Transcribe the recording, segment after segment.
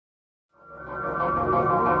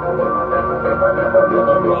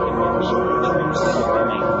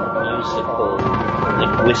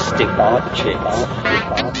linguistic objects,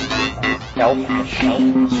 health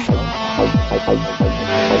machines.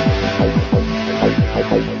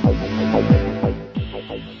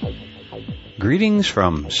 Greetings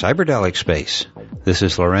from Psychedelic Space. This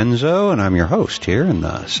is Lorenzo, and I'm your host here in the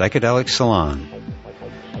Psychedelic Salon.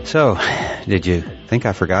 So, did you think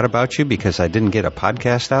I forgot about you because I didn't get a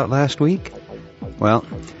podcast out last week? Well,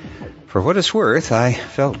 for what it's worth, I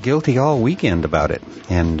felt guilty all weekend about it,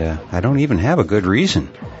 and I don't even have a good reason.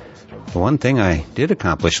 The one thing I did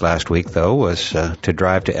accomplish last week, though, was to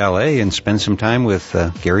drive to L.A. and spend some time with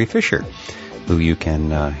Gary Fisher, who you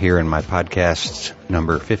can hear in my podcasts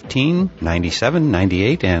number 15, 97,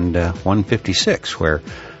 98, and 156, where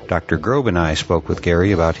Dr. Grobe and I spoke with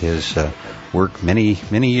Gary about his work many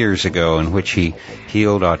years ago in which he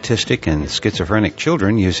healed autistic and schizophrenic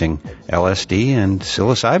children using LSD and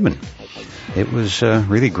psilocybin. It was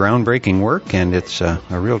really groundbreaking work, and it's a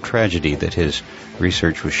real tragedy that his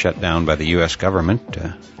research was shut down by the U.S. government,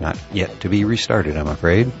 not yet to be restarted, I'm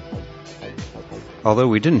afraid. Although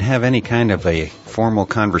we didn't have any kind of a formal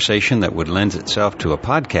conversation that would lend itself to a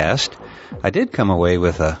podcast, I did come away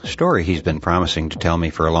with a story he's been promising to tell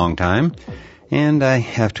me for a long time, and I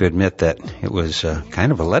have to admit that it was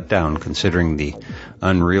kind of a letdown considering the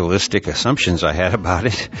unrealistic assumptions I had about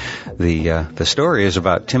it. The story is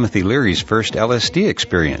about Timothy Leary's first LSD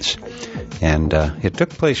experience, and it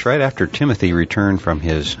took place right after Timothy returned from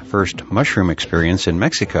his first mushroom experience in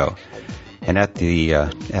Mexico. And at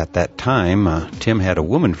that time, Tim had a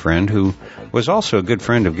woman friend who was also a good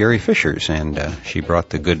friend of Gary Fisher's, and she brought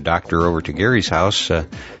the good doctor over to Gary's house to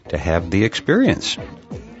have the experience.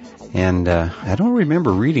 And I don't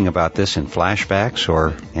remember reading about this in flashbacks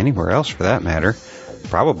or anywhere else for that matter,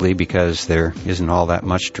 probably because there isn't all that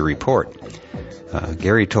much to report.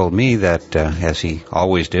 Gary told me that, as he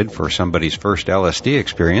always did for somebody's first LSD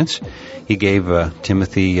experience, he gave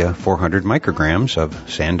Timothy 400 micrograms of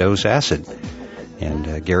Sandoz acid.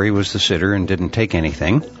 And Gary was the sitter and didn't take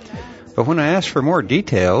anything. But when I asked for more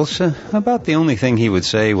details, about the only thing he would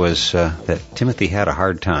say was that Timothy had a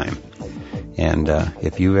hard time. And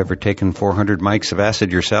if you've ever taken 400 mics of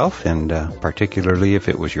acid yourself, and particularly if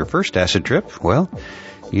it was your first acid trip, well,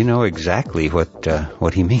 you know exactly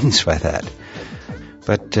what he means by that.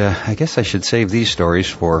 But I guess I should save these stories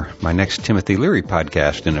for my next Timothy Leary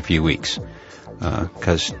podcast in a few weeks,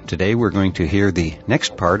 because today we're going to hear the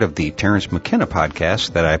next part of the Terrence McKenna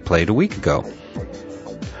podcast that I played a week ago.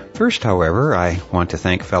 First, however, I want to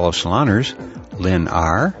thank fellow saloners Lynn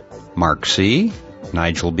R., Mark C.,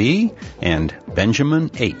 Nigel B., and Benjamin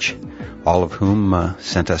H., all of whom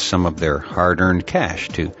sent us some of their hard-earned cash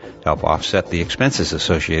to help offset the expenses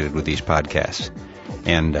associated with these podcasts.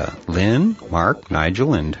 And Lynn, Mark,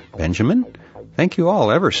 Nigel, and Benjamin, thank you all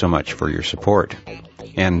ever so much for your support.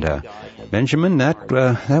 And Benjamin,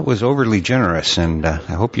 that was overly generous, and I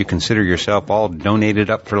hope you consider yourself all donated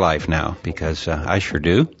up for life now, because I sure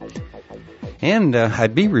do. And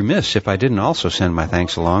I'd be remiss if I didn't also send my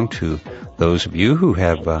thanks along to those of you who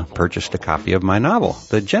have purchased a copy of my novel,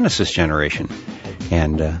 The Genesis Generation.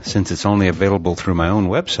 And since it's only available through my own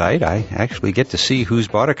website, I actually get to see who's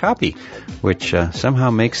bought a copy, which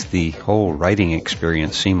somehow makes the whole writing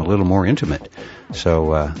experience seem a little more intimate.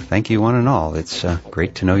 So thank you one and all. It's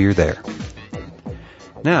great to know you're there.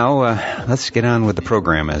 Now, let's get on with the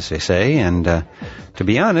program, as they say. And to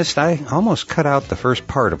be honest, I almost cut out the first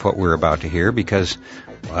part of what we're about to hear because,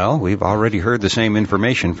 well, we've already heard the same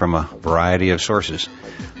information from a variety of sources.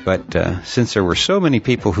 But since there were so many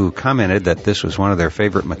people who commented that this was one of their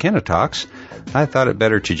favorite McKenna talks, I thought it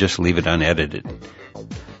better to just leave it unedited.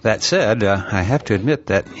 That said, I have to admit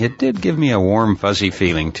that it did give me a warm, fuzzy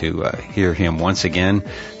feeling to hear him once again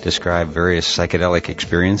describe various psychedelic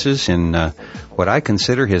experiences in what I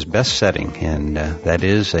consider his best setting, and that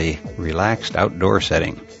is a relaxed outdoor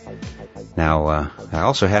setting. Now, I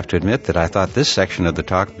also have to admit that I thought this section of the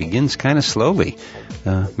talk begins kind of slowly,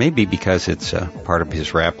 maybe because it's part of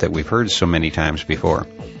his rap that we've heard so many times before.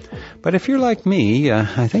 But if you're like me,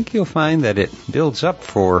 I think you'll find that it builds up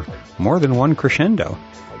for more than one crescendo,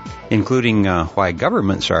 including why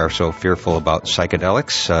governments are so fearful about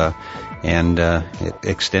psychedelics, and it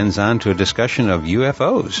extends on to a discussion of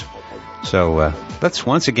UFOs. So let's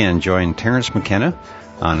once again join Terrence McKenna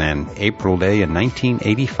on an April day in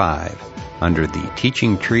 1985 under the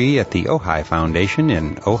teaching tree at the Ojai Foundation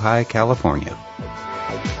in Ojai, California.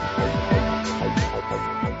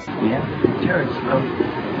 Yeah, Terrence,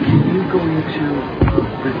 can you go into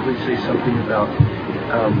briefly say something about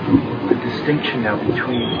the distinction now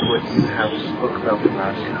between what you have spoke about the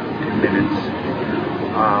last 10 minutes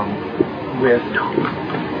with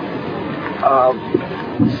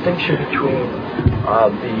distinction between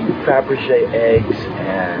the Fabergé eggs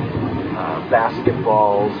and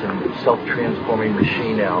basketballs and self-transforming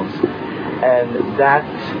machine elves, and that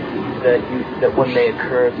one may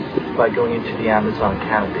occur by going into the Amazon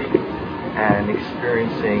canopy and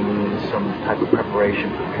experiencing some type of preparation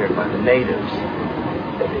prepared by the natives.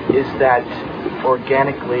 Is that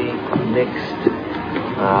organically mixed,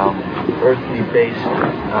 earthly-based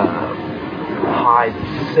hive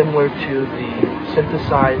similar to the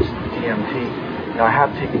synthesized DMT? Now, I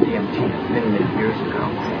have taken DMT many years ago,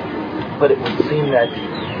 but it would seem that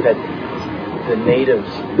the natives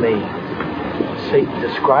may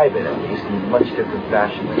describe it, at least, in a much different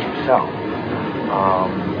fashion than yourself.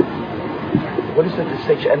 What is the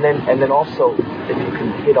distinction? And then also, if you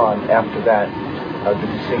can hit on after that, the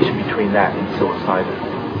distinction between that and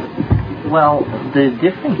psilocybin. Well, the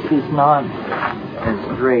difference is not as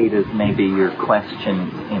great as maybe your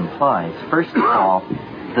question implies. First of all,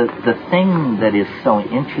 the thing that is so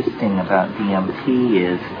interesting about DMT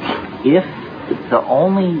is if the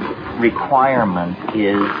only requirement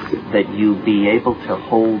is that you be able to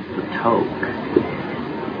hold the toke,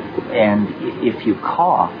 and if you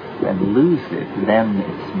cough and lose it, then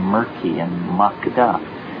it's murky and mucked up.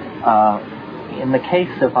 In the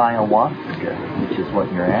case of ayahuasca, which is what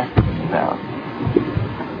you're asking about,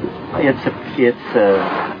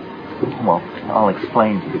 well, I'll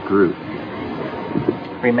explain to the group.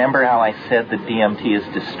 Remember how I said that DMT is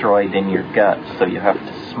destroyed in your gut, so you have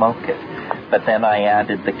to smoke it. But then I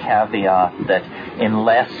added the caveat that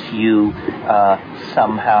unless you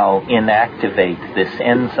somehow inactivate this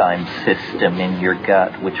enzyme system in your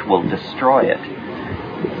gut, which will destroy it,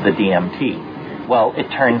 the DMT. Well, it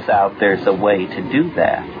turns out there's a way to do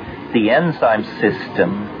that. The enzyme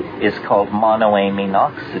system is called monoamine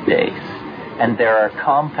oxidase, and there are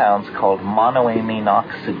compounds called monoamine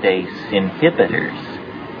oxidase inhibitors.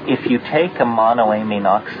 If you take a monoamine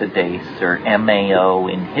oxidase or MAO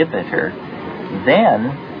inhibitor,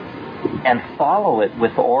 then, and follow it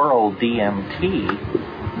with oral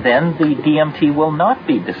DMT, then the DMT will not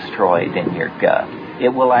be destroyed in your gut. It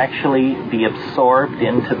will actually be absorbed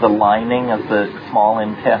into the lining of the small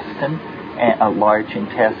intestine, a large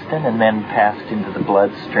intestine, and then passed into the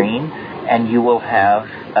bloodstream, and you will have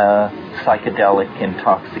psychedelic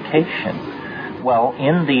intoxication. Well,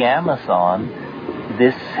 in the Amazon,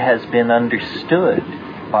 this has been understood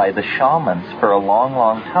by the shamans for a long,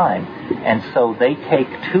 long time. And so they take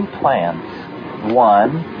two plants.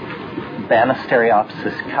 One,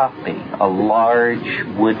 Banisteriopsis caapi, a large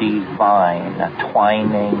woody vine, a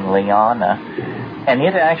twining liana, and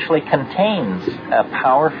it actually contains a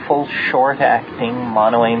powerful short-acting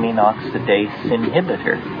monoamine oxidase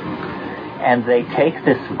inhibitor. And they take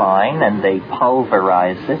this vine and they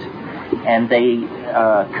pulverize it, and they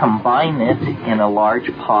combine it in a large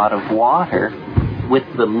pot of water with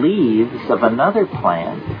the leaves of another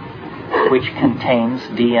plant which contains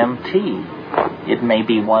DMT. It may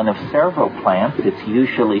be one of several plants. It's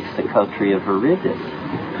usually Psychotria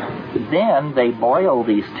viridis. Then they boil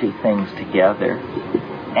these two things together,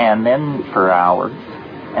 and then for hours,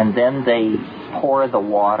 and then they pour the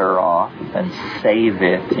water off and save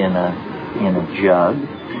it in a jug,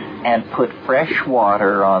 and put fresh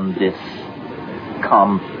water on this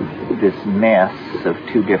mess of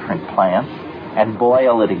two different plants, and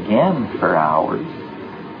boil it again for hours.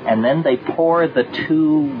 And then they pour the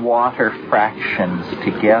two water fractions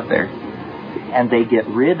together, and they get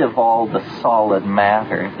rid of all the solid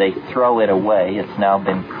matter. They throw it away. It's now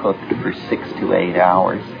been cooked for 6 to 8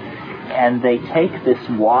 hours. And they take this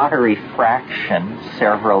watery fraction,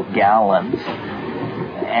 several gallons,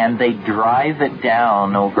 and they drive it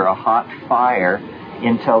down over a hot fire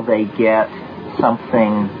until they get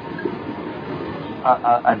something,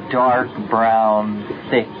 a dark brown,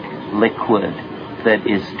 thick liquid that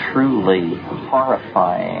is truly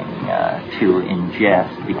horrifying to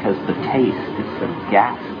ingest, because the taste is so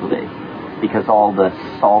ghastly, because all the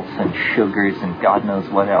salts and sugars and God knows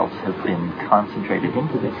what else have been concentrated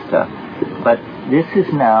into this stuff. But this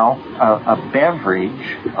is now a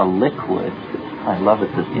beverage, a liquid. I love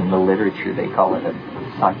it that in the literature they call it a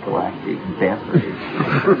psychoactive beverage.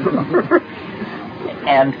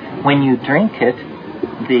 And when you drink it,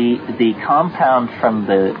 the compound from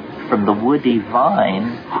the woody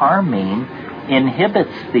vine, harmine,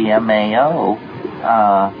 inhibits the MAO,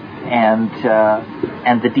 and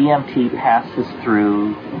the DMT passes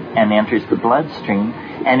through and enters the bloodstream.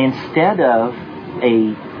 And instead of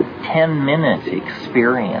a 10-minute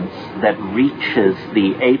experience that reaches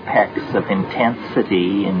the apex of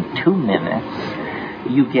intensity in 2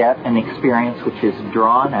 minutes, you get an experience which is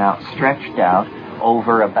drawn out, stretched out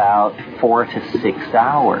over about 4 to 6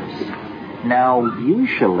 hours. Now,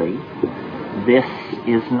 usually, this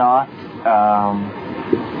is not,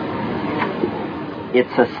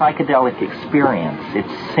 it's a psychedelic experience.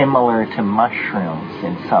 It's similar to mushrooms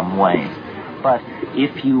in some ways. But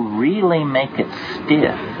if you really make it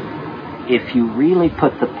stiff, if you really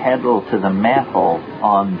put the pedal to the metal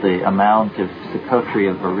on the amount of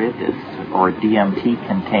Psychotria viridis or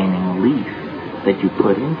DMT-containing leaf that you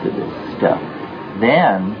put into this stuff,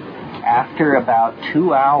 then after about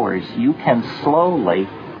 2 hours, you can slowly,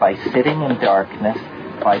 by sitting in darkness,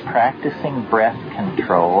 by practicing breath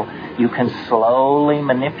control, you can slowly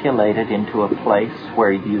manipulate it into a place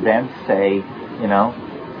where you then say, you know,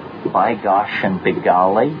 by gosh and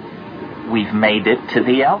begolly, we've made it to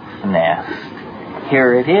the elf nest.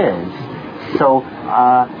 Here it is. So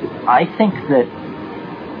I think that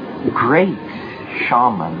great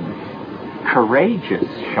shamans, courageous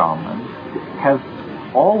shamans, have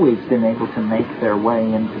always been able to make their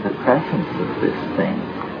way into the presence of this thing.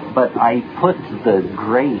 But I put the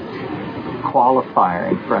great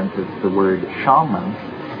qualifier in front of the word shamans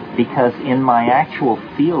because in my actual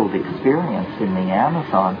field experience in the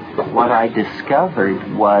Amazon, what I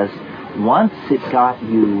discovered was once it got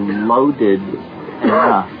you loaded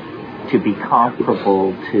enough to be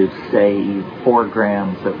comparable to, say, 4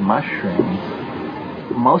 grams of mushrooms,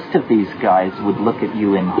 most of these guys would look at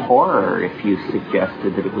you in horror if you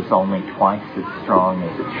suggested that it was only twice as strong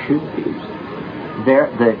as it should be.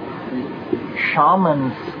 The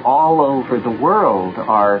shamans all over the world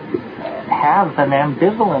have an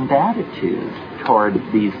ambivalent attitude toward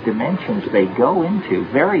these dimensions they go into.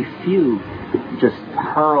 Very few just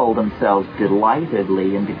hurl themselves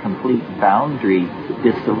delightedly into complete boundary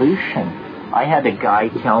dissolution. I had a guy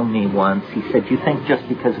tell me once, he said, you think just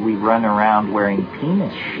because we run around wearing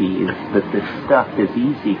penis sheaths that this stuff is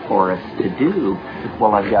easy for us to do?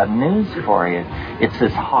 Well, I've got news for you. It's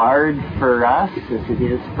as hard for us as it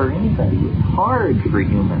is for anybody. It's hard for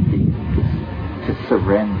human beings to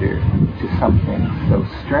surrender to something so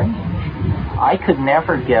strange. I could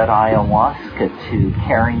never get ayahuasca to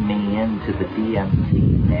carry me into the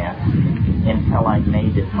DMT nest until I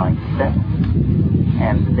made it myself.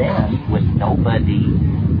 And then, with nobody,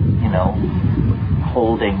 you know,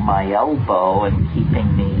 holding my elbow and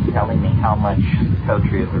telling me how much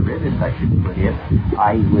Psychotria viridis I should put in,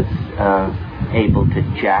 I was able to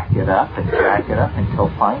jack it up until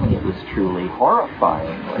finally it was truly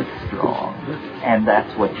horrifyingly strong. And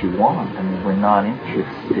that's what you want. I mean, we're not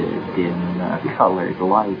interested in colored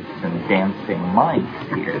lights and dancing mice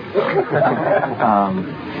here.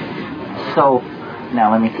 So,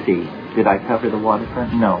 now let me see. Did I cover the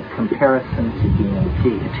waterfront? No. Comparison to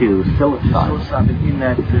DMT, to psilocybin. Psilocybin, in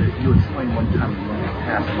that you explained one time in one of the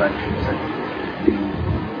past lectures that the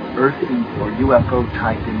earthy or UFO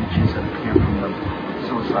type images that appear from the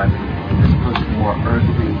psilocybin as opposed to the more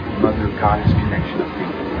earthly mother goddess connection of the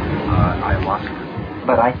ayahuasca.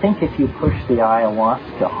 But I think if you push the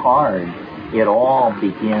ayahuasca hard, it all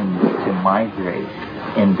begins to migrate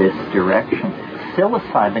in this direction.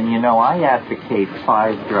 Psilocybin, you know, I advocate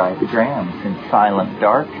 5 dried grams in silent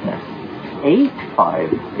darkness. 8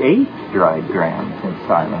 dried grams in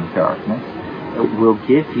silent darkness will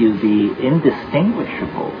give you the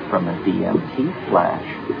indistinguishable from a DMT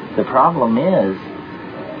flash. The problem is,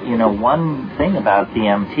 you know, one thing about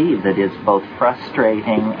DMT that is both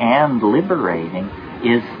frustrating and liberating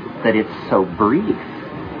is that it's so brief.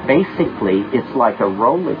 Basically, it's like a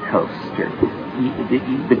roller coaster.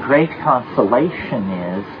 The great consolation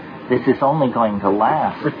is this is only going to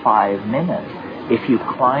last 5 minutes. If you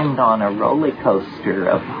climbed on a roller coaster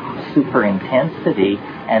of super intensity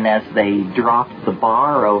and as they dropped the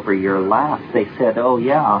bar over your lap, they said, oh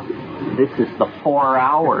yeah, this is the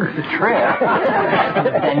 4-hour trip,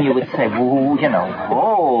 then you would say, well, you know,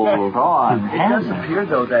 hold on. It does appear,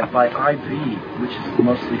 though, that by IV, which is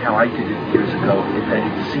mostly how I did it years ago, that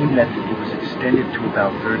it seemed that it was extended to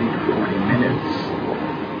about 30 to 40 minutes.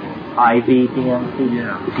 IV DMT?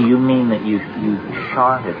 Yeah. Do you mean that you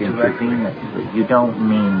shot it intravenously? You don't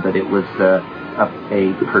mean that it was a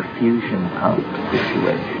perfusion pump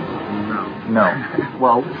situation? No.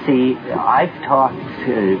 Well, see, I've talked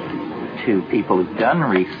to people who've done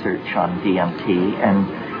research on DMT, and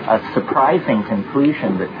a surprising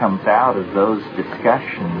conclusion that comes out of those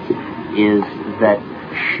discussions is that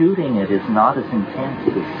shooting it is not as intense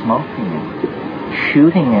as smoking it.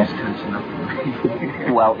 Shooting it...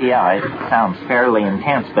 Well, yeah, it sounds fairly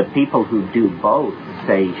intense, but people who do both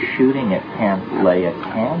say shooting it can't lay a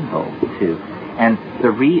candle to. And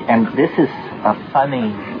and this is a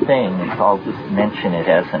funny thing, I'll just mention it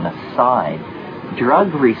as an aside.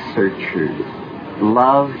 Drug researchers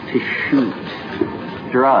love to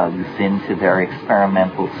shoot drugs into their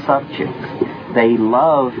experimental subjects. They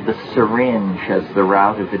love the syringe as the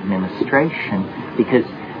route of administration because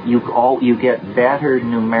you get better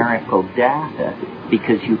numerical data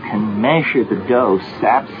because you can measure the dose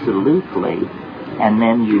absolutely, and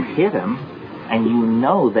then you hit them and you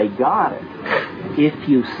know they got it. If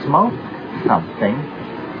you smoke something,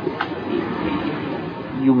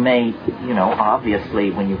 you may,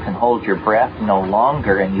 obviously when you can hold your breath no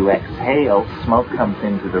longer and you exhale, smoke comes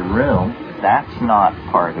into the room. That's not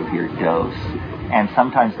part of your dose. And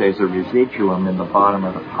sometimes there's a residuum in the bottom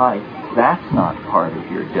of the pipe. That's not part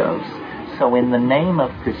of your dose. So in the name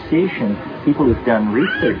of precision, people who've done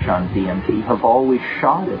research on DMT have always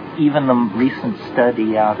shot it. Even the recent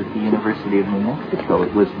study out at the University of New Mexico,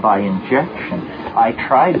 it was by injection. I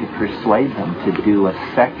tried to persuade them to do a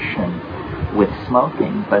section with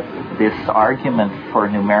smoking, but this argument for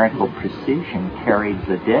numerical precision carried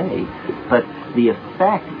the day. But the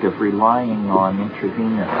effect of relying on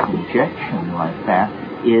intravenous injection like that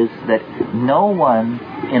is that no one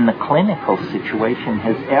in the clinical situation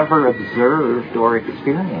has ever observed or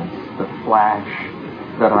experienced the flash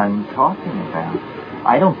that I'm talking about.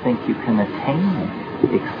 I don't think you can attain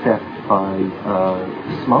it except by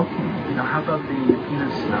smoking. Now, how about the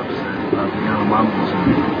penis snuffs and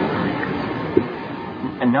animals?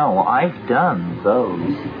 No, I've done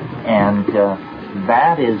those, and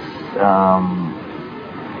that is,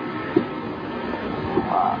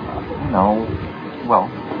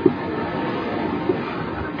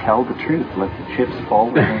 tell the truth, let the chips fall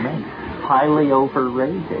where they may. Highly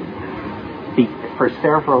overrated for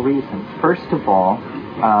several reasons. First of all,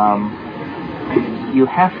 you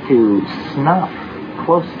have to snuff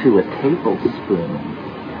close to a tablespoon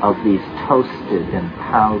of these toasted and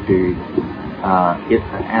powdered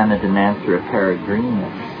Anodonanthera peregrina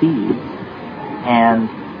seeds, and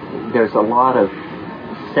there's a lot of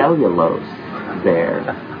cellulose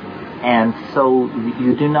there, and so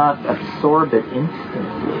you do not absorb it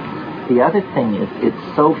instantly. The other thing is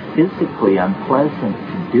it's so physically unpleasant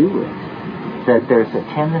to do it that there's a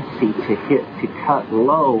tendency to cut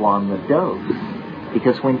low on the dose,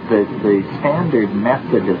 because when the standard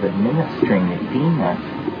method of administering edema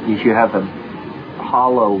is you have a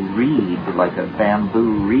hollow reed, like a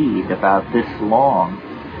bamboo reed about this long.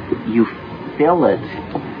 You fill it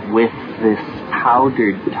with this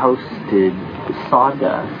powdered, toasted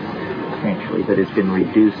sawdust, essentially, that has been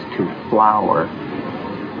reduced to flour.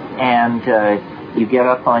 And you get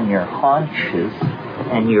up on your haunches,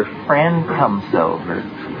 and your friend comes over,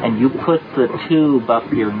 and you put the tube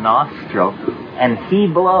up your nostril, and he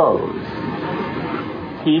blows.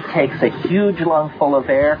 He takes a huge lungful of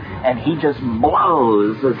air and he just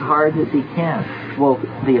blows as hard as he can. Well,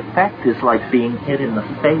 the effect is like being hit in the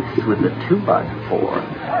face with a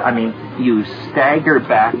 2x4. I mean, you stagger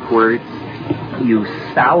backwards, you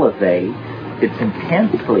salivate, it's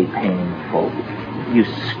intensely painful, you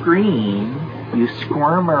scream, you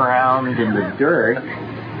squirm around in the dirt,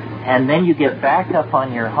 and then you get back up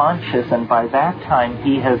on your haunches, and by that time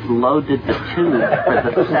he has loaded the tube for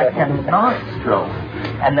the second nostril.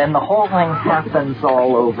 And then the whole thing happens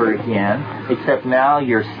all over again, except now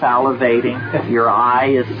you're salivating, your eye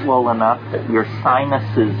is swollen up, your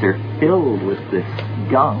sinuses are filled with this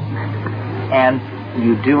gunk, and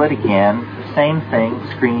you do it again, same thing,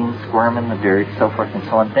 scream, squirm in the dirt, so forth and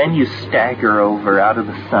so on. Then you stagger over out of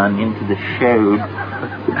the sun into the shade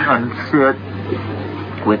and sit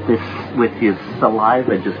with your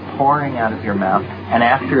saliva just pouring out of your mouth. And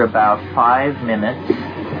after about 5 minutes,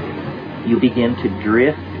 you begin to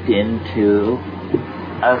drift into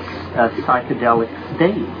a psychedelic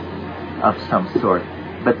state of some sort.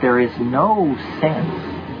 But there is no sense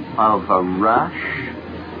of a rush,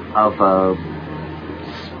 of a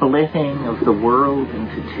splitting of the world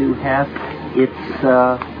into two halves. It's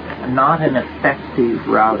not an effective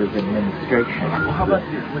route of administration. Well, how about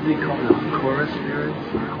what do they call them, chorus spirits?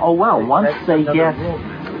 Oh well, once they get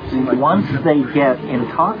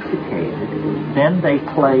intoxicated, then they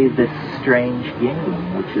play this strange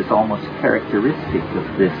game, which is almost characteristic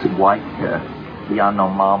of this white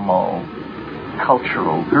Yanomamo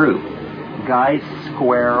cultural group. Guys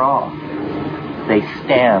square off. They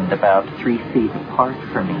stand about 3 feet apart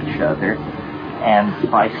from each other, and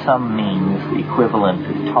by some means, the equivalent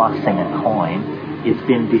of tossing a coin, it's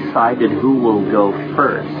been decided who will go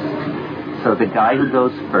first. So the guy who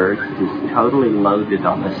goes first is totally loaded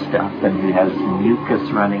on the stuff, and he has mucus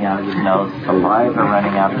running out of his nose, saliva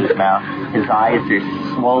running out of his mouth. His eyes are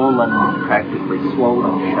swollen, practically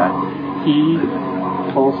swollen shut. He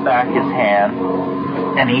pulls back his hand,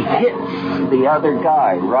 and he hits the other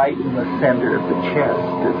guy right in the center of the chest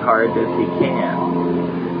as hard as he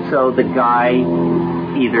can. So the guy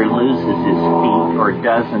either loses his feet or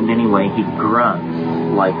doesn't. Anyway, he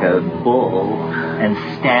grunts like a bull and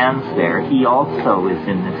stands there. He also is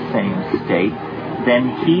in the same state. Then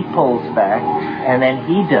he pulls back, and then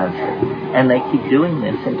he does it. And they keep doing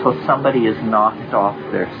this until somebody is knocked off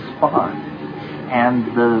their spot.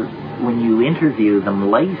 And when you interview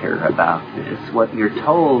them later about this, what you're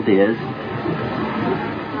told is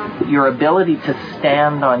your ability to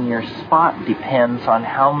stand on your spot depends on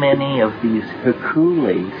how many of these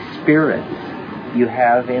hukuli spirits you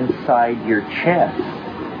have inside your chest.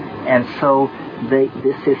 And so this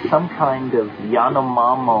is some kind of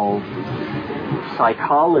Yanomamo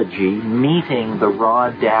psychology meeting the raw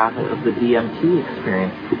data of the DMT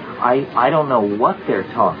experience. I don't know what they're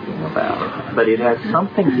talking about, but it has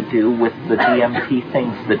something to do with the DMT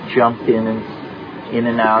things that jump in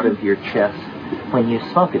and out of your chest when you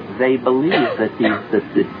smoke it. They believe that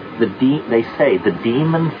they say the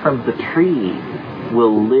demon from the tree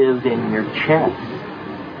will live in your chest,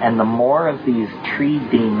 and the more of these tree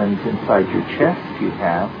demons inside your chest you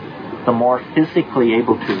have, the more physically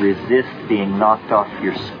able to resist being knocked off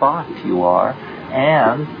your spot you are,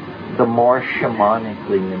 and the more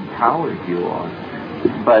shamanically empowered you are.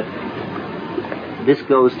 But this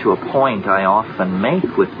goes to a point I often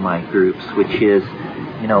make with my groups, which is,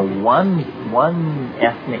 one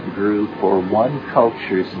ethnic group or one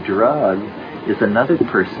culture's drug is another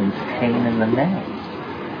person's pain in the neck.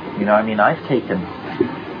 I've taken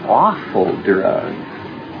awful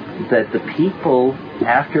drugs that the people,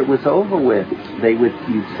 after it was over with,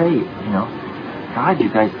 you'd say, God, you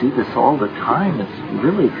guys do this all the time. It's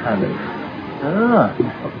really kind of,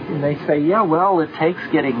 And they say, yeah, well, it takes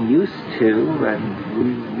getting used to, and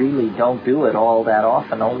we really don't do it all that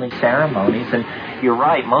often, only ceremonies. And you're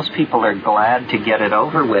right, most people are glad to get it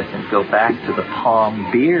over with and go back to the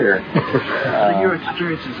palm beer. So your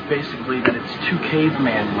experience is basically that it's too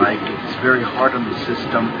caveman-like. It's very hard on the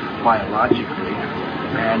system biologically,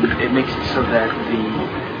 and it makes it so that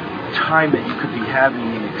the time that you could be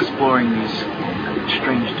having in exploring these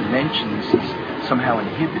strange dimensions is somehow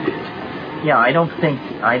inhibited. Yeah, I don't think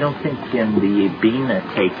in the Bina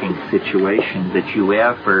taking situation that you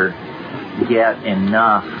ever get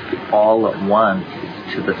enough all at once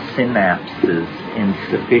to the synapses in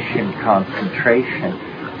sufficient concentration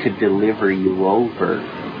to deliver you over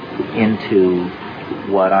into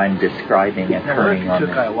what I'm describing occurring on the...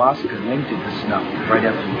 You took ayahuasca and then did the snuff right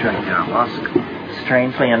after you drank ayahuasca.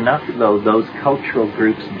 Strangely enough, though, those cultural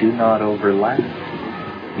groups do not overlap.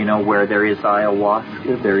 Where there is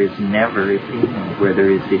ayahuasca, there is never Ipina. Where there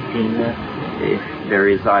is Ipina, if there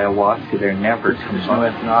is ayahuasca, there never comes. There's no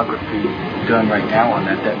ethnography done right now on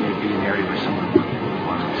that. That may be an area where someone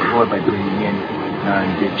wants to explore by bringing in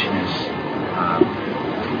non-indigenous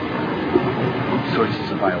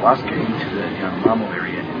sources of ayahuasca into the Yanomamo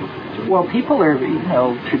area. Well, people are,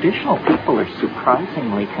 traditional people are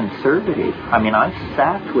surprisingly conservative. I've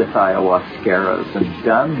sat with ayahuasqueros and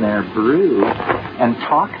done their brew and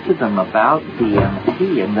talked to them about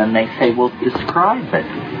DMT, and then they say, well, describe it.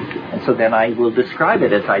 And so then I will describe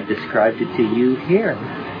it as I described it to you here.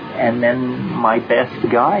 And then my best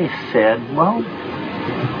guy said, well,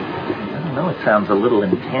 I don't know, it sounds a little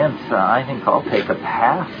intense. I think I'll take a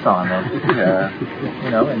pass on it.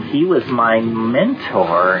 And he was my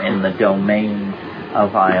mentor in the domain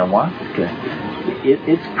of ayahuasca.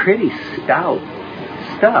 It's pretty stout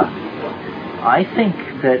stuff. I think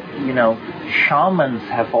that, shamans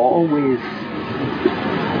have always,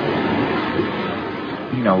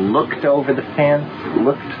 looked over the fence,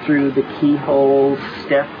 looked through the keyhole,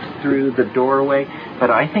 stepped through the doorway.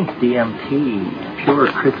 But I think DMT, pure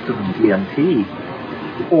crystalline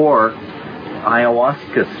DMT, or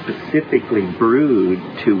ayahuasca specifically brewed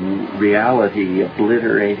to reality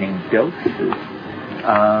obliterating doses,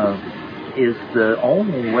 is the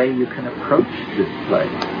only way you can approach this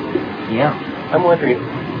place. Yeah. I'm wondering,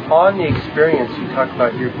 on the experience you talk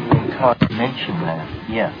about your being taught. Mention that,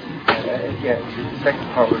 yes. The second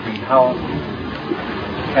part would be how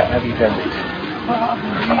have you done this?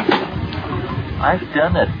 I've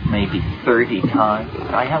done it maybe 30 times.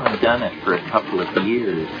 I haven't done it for a couple of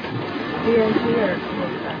years. DMT or?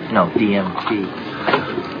 No, DMT.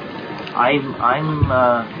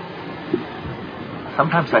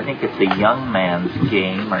 Sometimes I think it's a young man's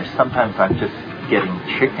game, or sometimes I'm just getting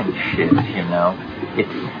chicken shit, you know.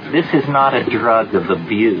 This is not a drug of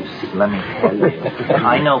abuse, let me tell you.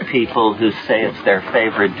 I know people who say it's their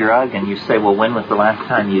favorite drug, and you say, well, when was the last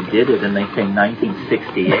time you did it? And they say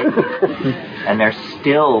 1968. And they're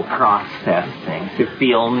still processing to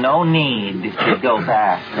feel no need to go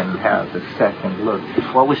back and have a second look.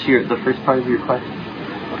 What was the first part of your question?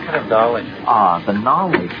 What kind of knowledge? The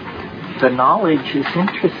knowledge. The knowledge is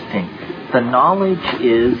interesting. The knowledge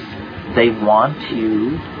is they want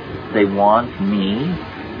me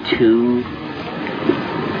to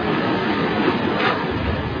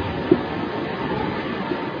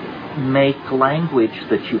make language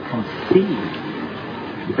that you can see.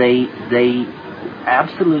 They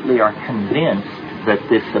absolutely are convinced that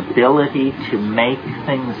this ability to make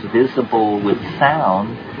things visible with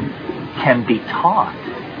sound can be taught.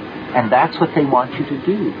 And that's what they want you to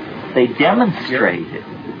do. They demonstrate it.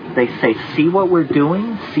 They say, see what we're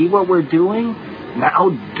doing? See what we're doing? Now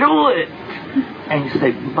do it! And you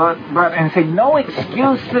say, but, and say, no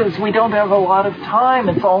excuses. We don't have a lot of time.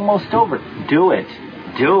 It's almost over. Do it.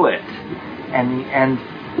 Do it. And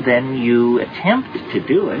then you attempt to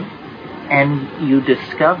do it, and you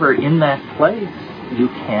discover in that place you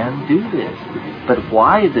can do this. But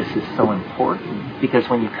why this is so important? Because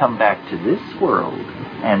when you come back to this world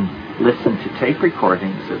and listen to tape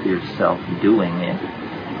recordings of yourself doing it,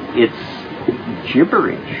 it's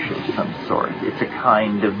gibberish of some sort. It's a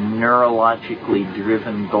kind of neurologically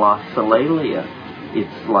driven glossolalia.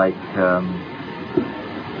 It's like,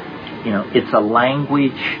 it's a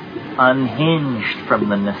language unhinged from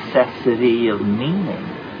the necessity of meaning.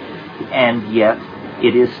 And yet,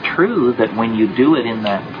 it is true that when you do it in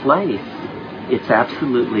that place, it's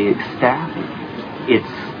absolutely ecstatic.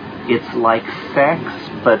 It's like sex,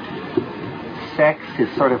 but sex is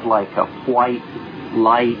sort of like a white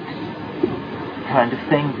light kind of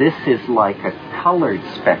thing. This is like a colored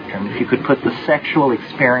spectrum. If you could put the sexual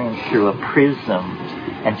experience through a prism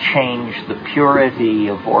and change the purity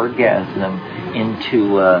of orgasm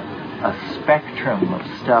into a spectrum of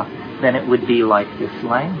stuff, then it would be like this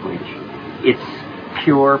language. It's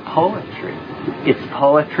pure poetry. It's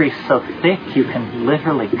poetry so thick you can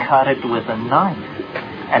literally cut it with a knife.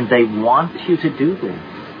 And they want you to do this.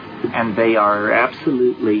 And they are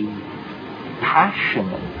absolutely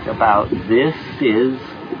passionate about this is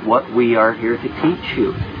what we are here to teach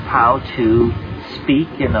you. How to speak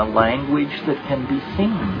in a language that can be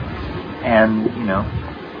seen. And,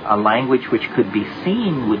 a language which could be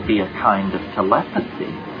seen would be a kind of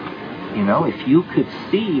telepathy. If you could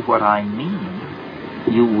see what I mean,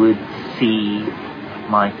 you would see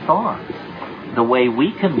my thoughts. The way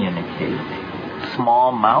we communicate,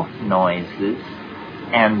 small mouth noises,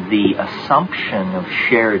 and the assumption of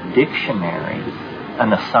shared dictionaries,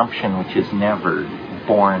 an assumption which is never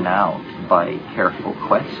borne out by careful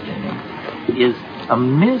questioning, is a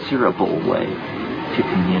miserable way to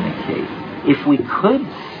communicate. If we could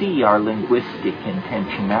see our linguistic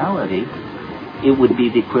intentionality, it would be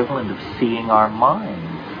the equivalent of seeing our minds.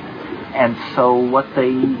 And so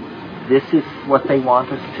this is what they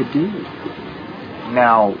want us to do.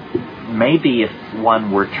 Now, maybe if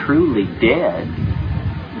one were truly dead,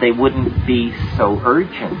 they wouldn't be so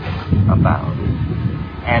urgent about it.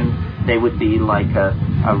 And they would be like a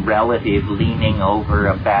relative leaning over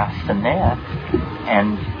a bassinet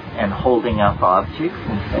and holding up objects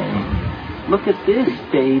and saying, look at this,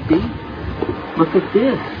 baby. Look at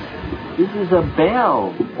this. This is a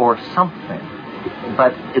bell or something.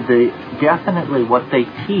 But definitely what they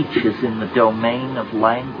teach is in the domain of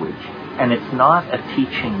language. And it's not a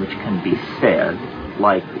teaching which can be said,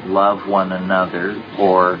 like love one another,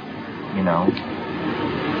 or,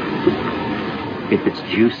 if it's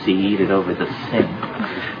juicy, eat it over the sink.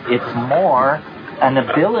 It's more an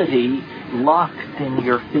ability locked in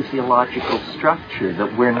your physiological structure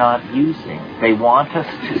that we're not using. They want us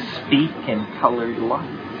to speak in colored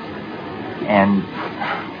light. And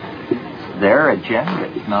it's their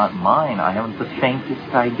agenda, it's not mine. I haven't the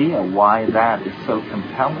faintest idea why that is so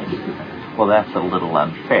compelling to them. Well, that's a little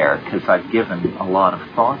unfair, because I've given a lot of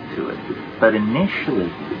thought to it. But initially,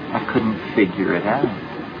 I couldn't figure it out.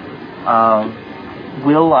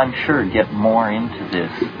 We'll, I'm sure, get more into this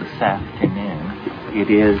afternoon. It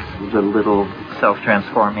is the little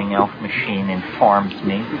self-transforming elf machine informs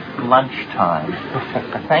me. Lunchtime.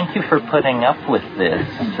 Thank you for putting up with this.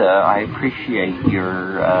 I appreciate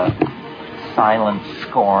your silent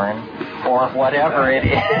scorn, or whatever it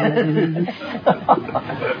is.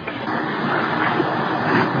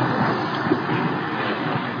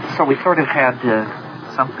 So we sort of had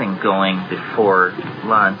something going before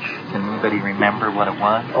lunch. Can anybody remember what it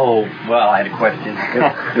was? Oh, well, I had a question.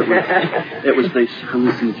 It was the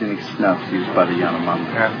hallucinogenic snuffs used by the Yanomami.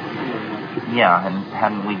 Yeah, and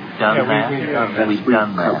hadn't we done that? We've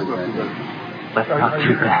done that. Let's not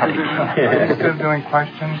do that again. Are you still doing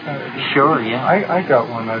questions? Sure, yeah. I got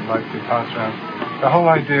one I'd like to toss around. The whole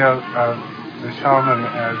idea of the shaman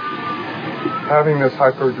as having this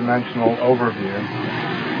hyperdimensional overview,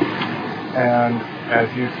 and as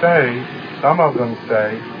you say, some of them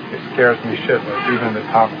say, it scares me shitless, even the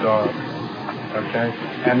top dogs. Okay?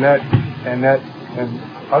 And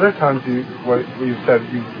other times you said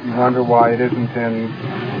you wonder why it isn't in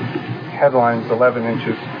headlines 11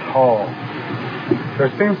 inches tall.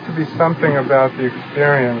 There seems to be something about the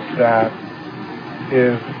experience that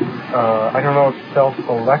is, I don't know if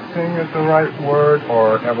self-selecting is the right word,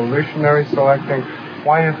 or evolutionary selecting.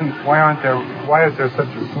 Why is there such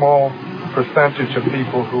a small percentage of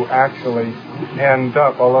people who actually end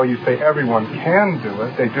up, although you say everyone can do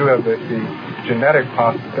it, they do have the genetic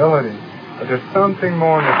possibility, but there's something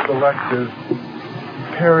more in the selective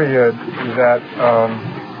period that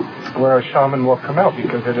where a shaman will come out,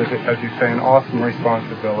 because it is, as you say, an awesome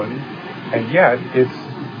responsibility, and yet it's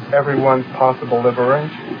everyone's possible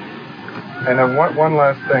liberation. And then one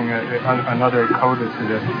last thing, another coda to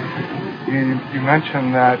this. You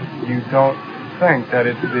mentioned that you don't think that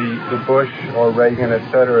it's the Bush or Reagan,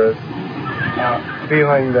 etc.,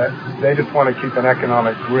 feeling that they just want to keep an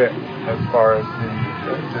economic grip as far as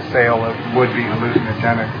the sale of would-be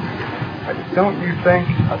hallucinogenics. Don't you think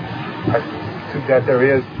that there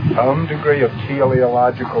is some degree of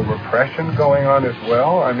teleological repression going on as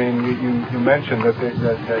well? I mean, you mentioned that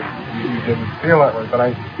you didn't feel that way, but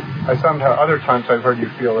I somehow, other times I've heard you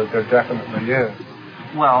feel that there definitely is.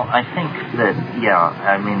 Well, I think that,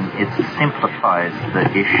 it simplifies the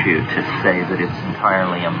issue to say that it's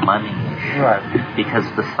entirely a money issue. Right. Because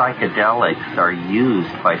the psychedelics are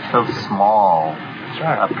used by so small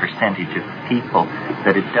a percentage of people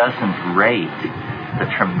that it doesn't rate the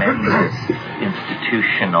tremendous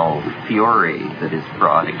institutional fury that is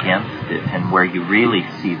brought against it, and where you really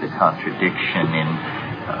see the contradiction in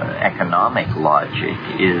economic logic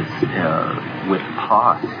is with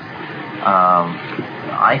pot.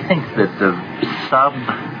 I think that the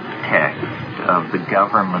subtext of the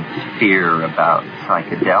government's fear about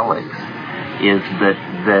psychedelics is that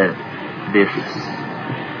this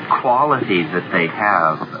quality that they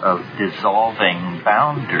have of dissolving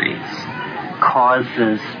boundaries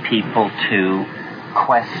causes people to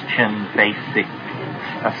question basic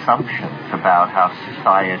assumptions about how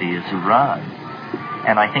society is run.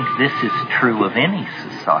 And I think this is true of any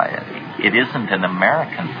society. It isn't an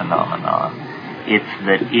American phenomenon. It's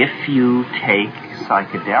that if you take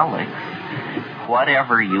psychedelics,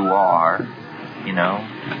 whatever you are,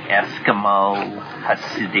 Eskimo,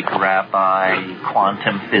 Hasidic rabbi,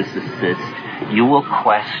 quantum physicist, you will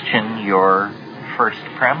question your first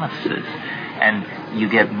premises. And you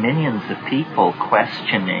get millions of people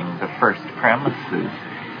questioning the first premises,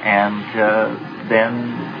 and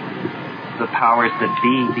then the powers that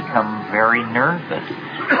be become very nervous.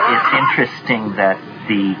 It's interesting that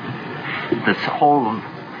this whole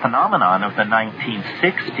phenomenon of the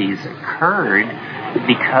 1960s occurred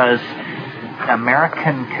because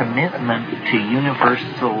American commitment to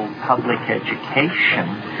universal public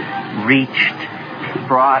education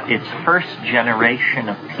brought its first generation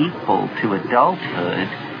of people to adulthood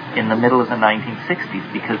in the middle of the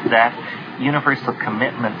 1960s, because that universal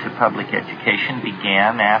commitment to public education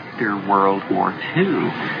began after World War II.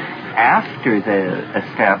 After the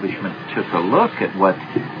establishment took a look at what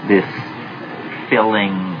this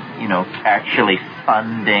filling, actually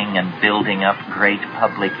funding and building up great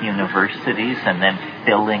public universities and then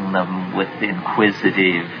filling them with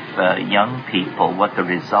inquisitive young people, what the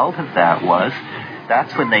result of that was,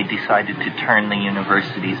 that's when they decided to turn the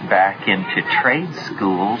universities back into trade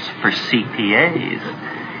schools for CPAs,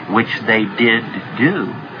 which they did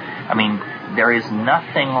do. I mean, there is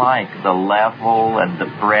nothing like the level and the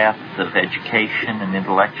breadth of education and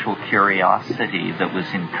intellectual curiosity that was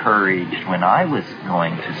encouraged when I was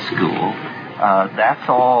going to school. That's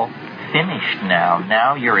all finished now.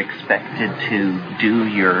 Now you're expected to do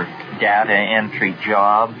your data entry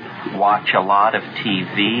job, watch a lot of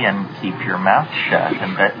TV, and keep your mouth shut.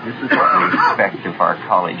 And this is what we expect of our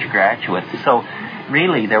college graduates. So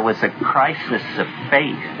really, there was a crisis of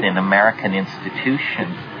faith in American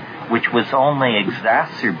institutions, which was only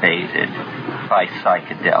exacerbated by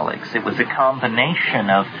psychedelics. It was a combination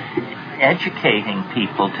of educating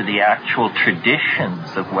people to the actual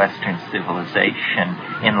traditions of Western civilization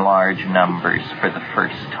in large numbers for the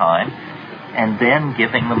first time, and then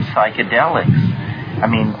giving them psychedelics.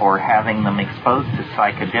 Or having them exposed to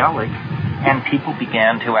psychedelics, and people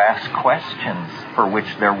began to ask questions for which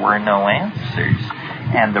there were no answers.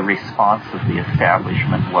 And the response of the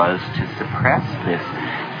establishment was to suppress this.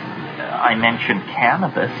 I mentioned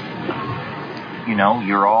cannabis.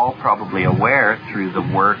 You're all probably aware through the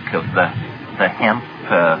work of the hemp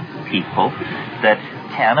people that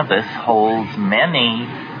cannabis holds many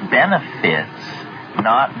benefits,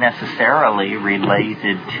 not necessarily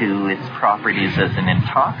related to its properties as an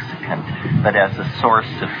intoxicant, but as a source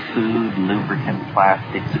of food, lubricant,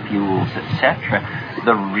 plastics, fuels, etc.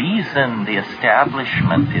 The reason the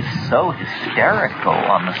establishment is so hysterical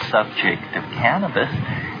on the subject of cannabis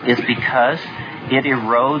is because it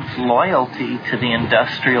erodes loyalty to the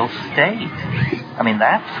industrial state.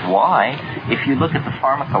 That's why, if you look at the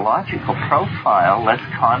pharmacological profile, let's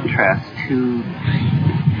contrast two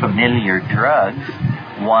familiar drugs.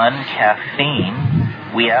 One,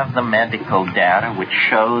 caffeine. We have the medical data which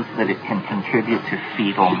shows that it can contribute to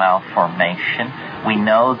fetal malformation. We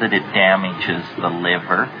know that it damages the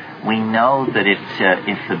liver. We know that it,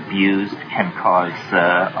 if abused, can cause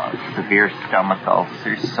severe stomach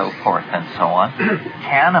ulcers, so forth and so on.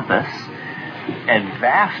 Cannabis, and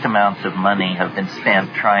vast amounts of money have been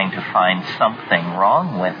spent trying to find something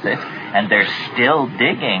wrong with it, and they're still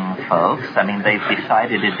digging, folks. They've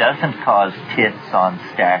decided it doesn't cause tits on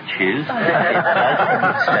statues. It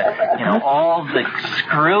doesn't, all the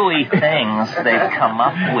screwy things they've come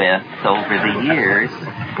up with over the years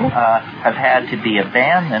have had to be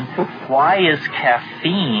abandoned. Why is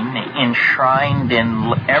caffeine enshrined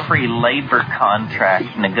in every labor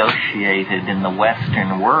contract negotiated in the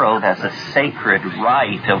Western world as a sacred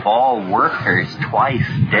right of all workers twice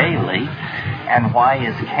daily? And why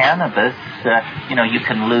is cannabis, you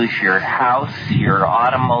can lose your house, your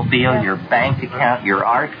automobile, your bank account, your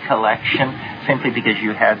art collection, simply because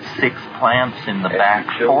you had 6 plants in the back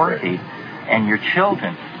 40, and your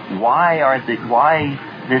children. Why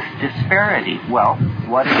this disparity? Well,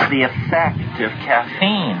 what is the effect of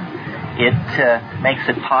caffeine? It makes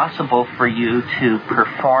it possible for you to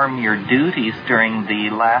perform your duties during the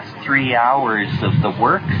last 3 hours of the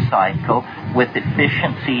work cycle with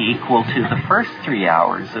efficiency equal to the first 3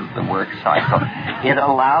 hours of the work cycle. It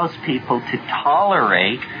allows people to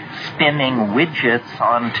tolerate spinning widgets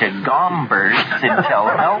onto gombers until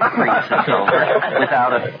hell freezes over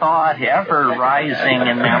without a thought ever rising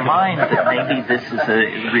in their mind that maybe this is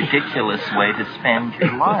a ridiculous way to spend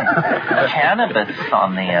your life. Cannabis,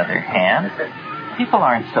 on the other hand, people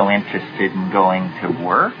aren't so interested in going to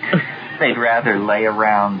work. They'd rather lay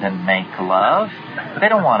around and make love. They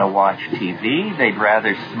don't want to watch TV. They'd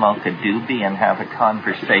rather smoke a doobie and have a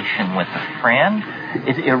conversation with a friend.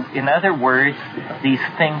 In other words, these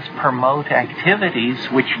things promote activities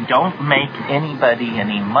which don't make anybody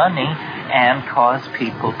any money and cause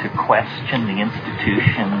people to question the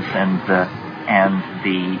institutions and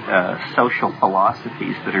the social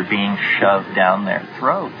philosophies that are being shoved down their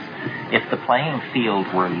throats. If the playing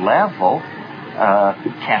field were level,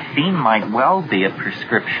 caffeine might well be a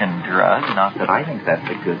prescription drug, not that I think that's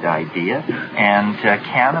a good idea, and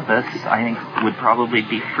cannabis, I think, would probably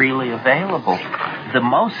be freely available. The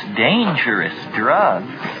most dangerous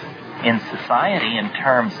drugs in society in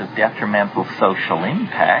terms of detrimental social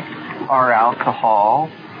impact are alcohol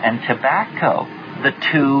and tobacco, the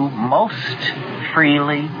two most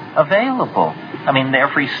freely available.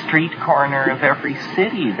 Every street corner of every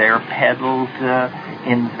city, they're peddled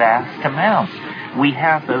in vast amounts. We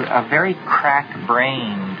have a very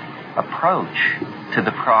crack-brained approach to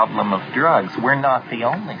the problem of drugs. We're not the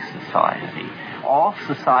only society. All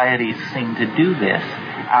societies seem to do this.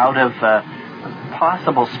 Out of a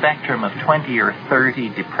possible spectrum of 20 or 30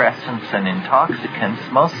 depressants and intoxicants,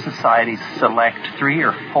 most societies select 3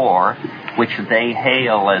 or 4 which they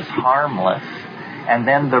hail as harmless, and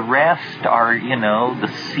then the rest are,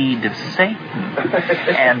 the seed of Satan.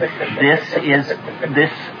 And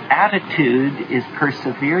this attitude is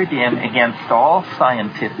persevered in against all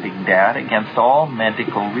scientific data, against all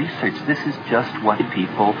medical research. This is just what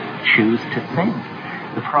people choose to think.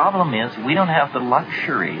 The problem is we don't have the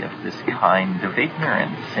luxury of this kind of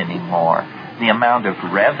ignorance anymore. The amount of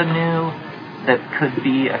revenue that could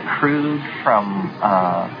be accrued from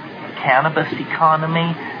cannabis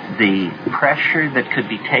economy, the pressure that could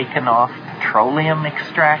be taken off petroleum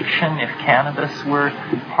extraction if cannabis were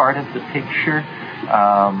part of the picture.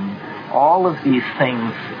 All of these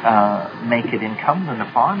things make it incumbent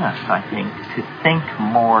upon us, I think, to think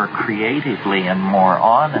more creatively and more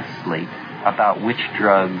honestly about which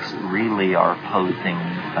drugs really are posing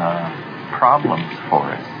problems for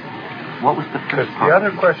us. What was the first part? The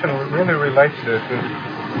other question really relates to this is,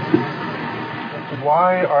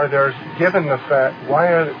 why are there, given the fact,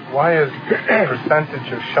 why is the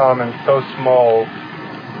percentage of shamans so small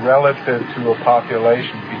relative to a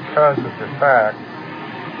population? Because of the fact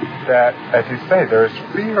that, as you say, there's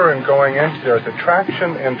fear in going into, there's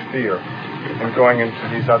attraction and fear in going into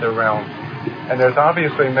these other realms. And there's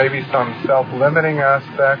obviously maybe some self-limiting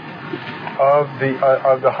aspect of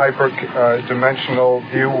the hyper-dimensional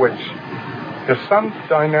view, which there's some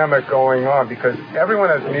dynamic going on, because everyone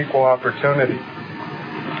has an equal opportunity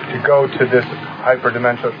to go to this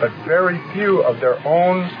hyper-dimensional, but very few of their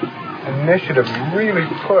own initiative really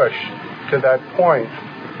push to that point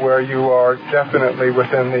where you are definitely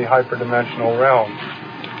within the hyperdimensional realm.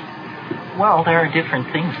 Well, there are different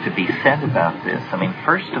things to be said about this. I mean,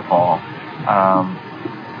 first of all,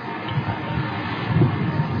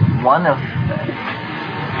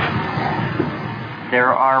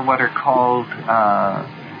 there are what are called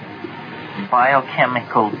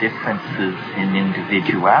biochemical differences in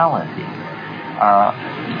individuality,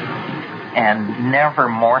 and never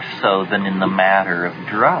more so than in the matter of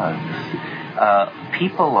drugs.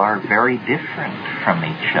 People are very different from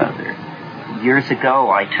each other. Years ago,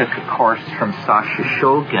 I took a course from Sasha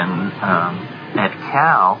Shulgin at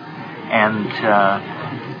Cal, and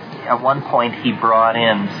at one point he brought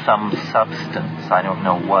in some substance, I don't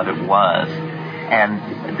know what it was,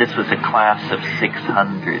 and this was a class of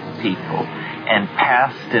 600 people, and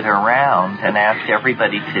passed it around and asked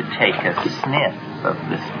everybody to take a sniff of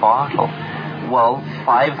this bottle. Well,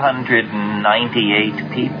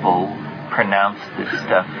 598 people pronounced this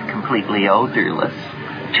stuff completely odorless.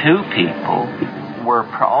 2 people were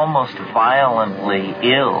almost violently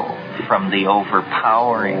ill from the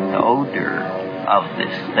overpowering odor of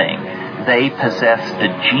this thing. They possessed a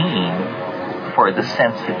gene for the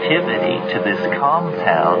sensitivity to this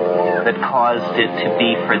compound that caused it to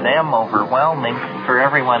be for them overwhelming, for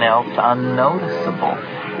everyone else unnoticeable.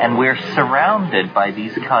 And we're surrounded by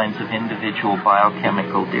these kinds of individual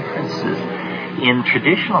biochemical differences. In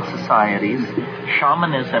traditional societies,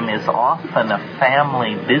 shamanism is often a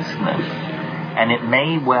family business, and it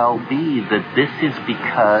may well be that this is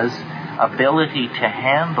because ability to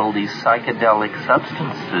handle these psychedelic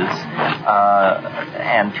substances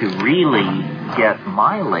and to really get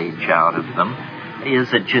mileage out of them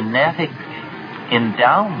is a genetic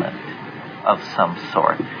endowment of some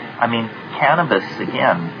sort. I mean, cannabis,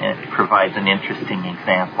 again, it provides an interesting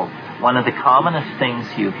example. One of the commonest things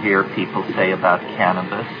you hear people say about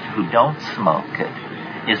cannabis who don't smoke it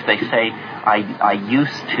is they say, I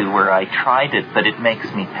used to, or I tried it, but it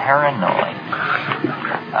makes me paranoid.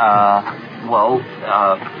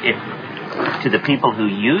 To the people who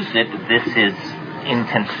use it, this is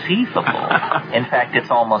inconceivable. In fact, it's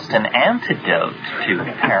almost an antidote to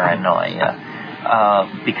paranoia,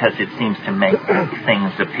 because it seems to make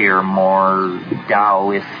things appear more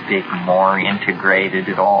Taoistic, more integrated.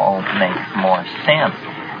 It all makes more sense.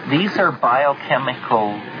 These are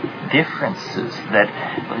biochemical differences that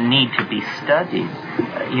need to be studied.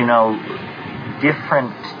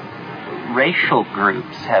 Different racial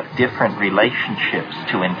groups have different relationships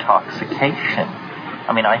to intoxication.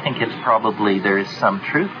 I mean, I think there is some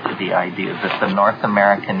truth to the idea that the North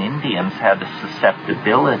American Indians had a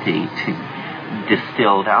susceptibility to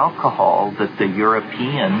distilled alcohol that the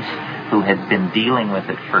Europeans, who had been dealing with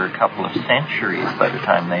it for a couple of centuries by the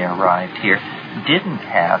time they arrived here, didn't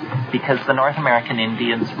have, because the North American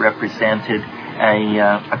Indians represented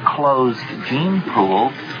a closed gene pool,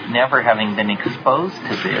 never having been exposed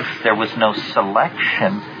to this. There was no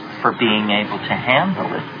selection for being able to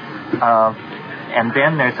handle it. And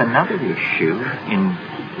then there's another issue in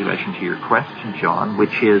relation to your question, John,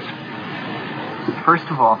 which is, first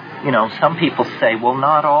of all, some people say, well,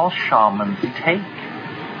 not all shamans take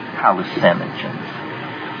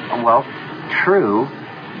hallucinogens. Well, true,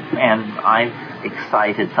 and I've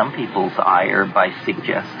excited some people's ire by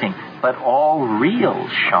suggesting, but all real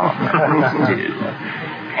shamans do.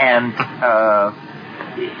 And,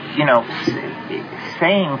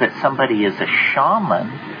 saying that somebody is a shaman,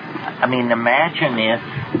 I mean, imagine if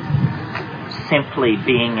simply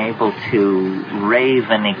being able to rave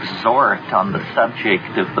and exhort on the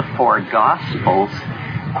subject of the 4 Gospels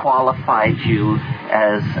qualified you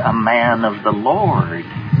as a man of the Lord.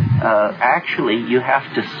 Actually, you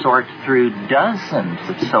have to sort through dozens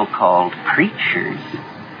of so-called preachers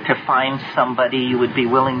to find somebody you would be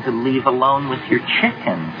willing to leave alone with your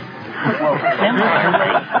chickens. Well, similarly,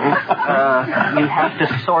 you have to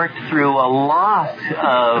sort through a lot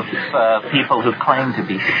of people who claim to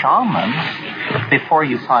be shamans before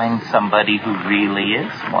you find somebody who really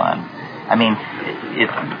is one. I mean,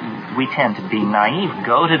 we tend to be naive.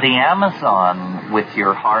 Go to the Amazon with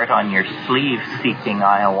your heart on your sleeve seeking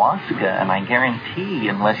ayahuasca, and I guarantee,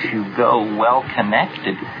 unless you go well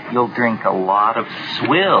connected, you'll drink a lot of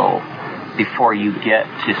swill before you get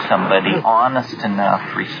to somebody honest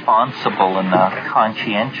enough, responsible enough,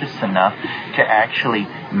 conscientious enough to actually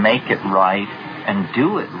make it right and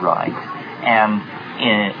do it right. And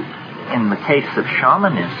in the case of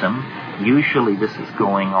shamanism, usually this is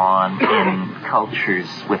going on in cultures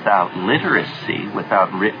without literacy,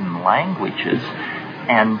 without written languages,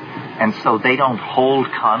 and so they don't hold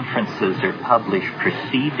conferences or publish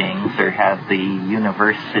proceedings or have the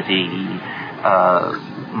university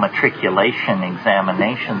matriculation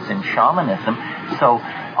examinations in shamanism. So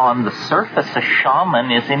on the surface, a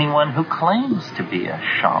shaman is anyone who claims to be a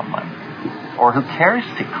shaman or who cares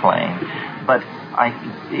to claim. But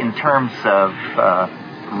in terms of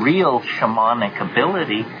real shamanic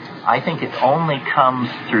ability, I think it only comes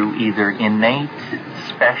through either innate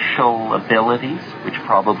special abilities, which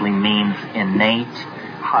probably means innate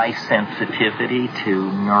high sensitivity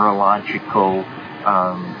to neurological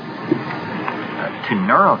to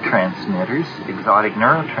neurotransmitters, exotic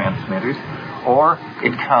neurotransmitters, or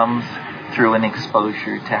it comes through an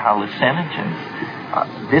exposure to hallucinogens.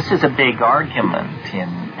 This is a big argument in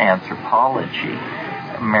anthropology.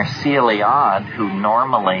 Mircea Eliade, who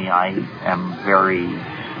normally I am very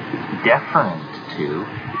deferent to,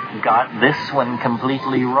 got this one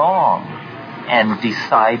completely wrong and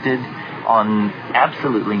decided on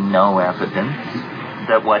absolutely no evidence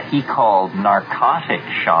that what he called narcotic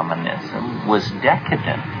shamanism was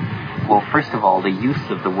decadent. Well, first of all, the use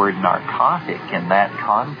of the word narcotic in that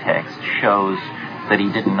context shows that he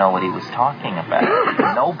didn't know what he was talking about.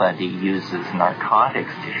 Nobody uses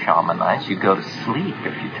narcotics to shamanize. You go to sleep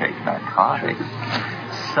if you take narcotics.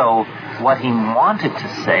 So what he wanted to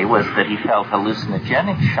say was that he felt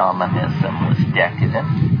hallucinogenic shamanism was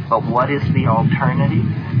decadent. But what is the alternative?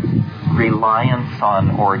 Reliance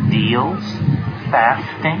on ordeals,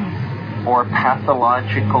 fasting, or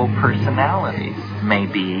pathological personalities,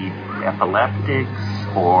 maybe epileptics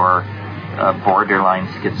or borderline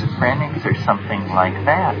schizophrenics or something like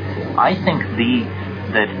that. I think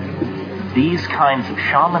that these kinds of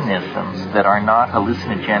shamanisms that are not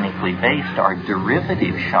hallucinogenically based are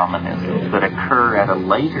derivative shamanisms that occur at a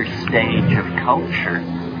later stage of culture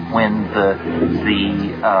when the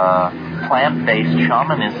plant-based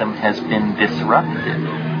shamanism has been disrupted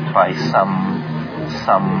by some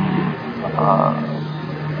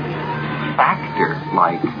factor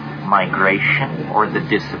like migration or the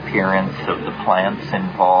disappearance of the plants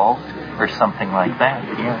involved or something like that.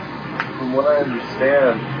 Yeah. From what I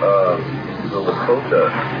understand, the Lakota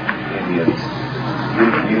Indians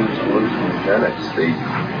didn't use hallucinogenics. They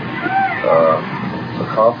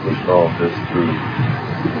accomplished all of this through,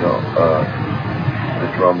 the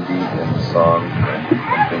drum beat and the song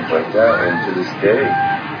and things like that. And to this day,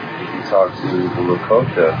 if you talk to the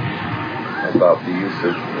Lakota about the use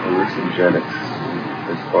of hallucinogenics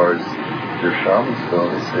as far as their shamans go,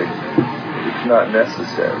 they say it's not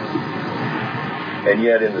necessary. And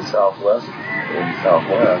yet in the Southwest, it's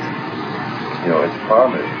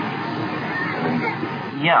prominent.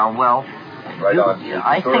 Yeah, well, right on.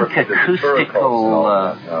 I think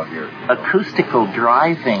acoustical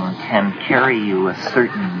driving can carry you a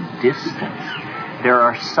certain distance. There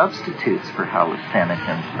are substitutes for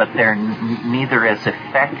hallucinogens, but they're neither as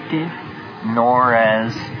effective nor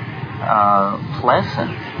as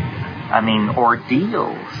pleasant. I mean,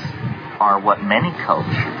 ordeals are what many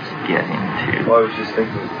cultures get into. Well, I was just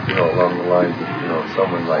thinking, along the lines of,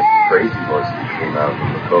 someone like Crazy Horse who came out of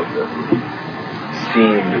Lakota who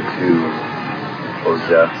seemed to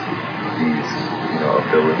possess these,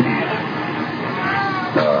 abilities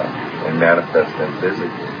and manifest them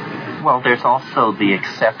physically. Well, there's also the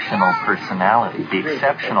exceptional personality. The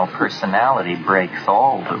exceptional personality breaks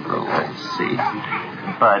all the rules, see.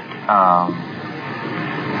 But,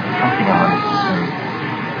 something I wanted to say.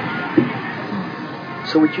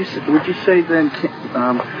 So would you say then,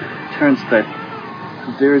 Terence, that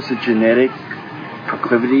there is a genetic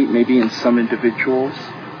proclivity, maybe in some individuals,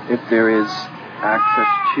 if there is access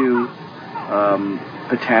to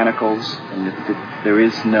botanicals, and if there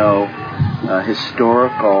is no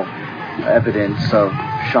historical evidence of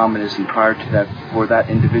shamanism prior to that, for that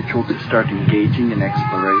individual to start engaging in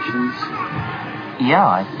explorations? Yeah,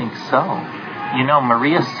 I think so.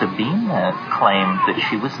 Maria Sabina claimed that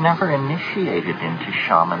she was never initiated into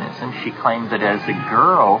shamanism. She claimed that as a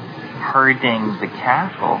girl herding the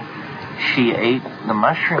cattle, she ate the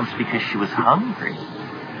mushrooms because she was hungry.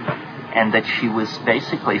 and that she was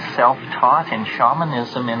basically self-taught in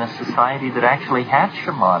shamanism in a society that actually had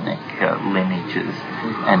shamanic lineages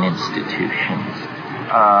and institutions.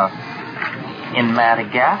 In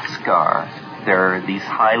Madagascar, there are these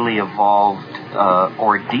highly evolved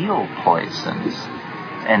ordeal poisons,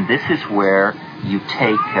 and this is where you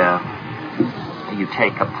take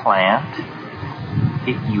a plant,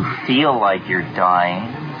 you feel like you're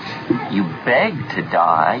dying, you beg to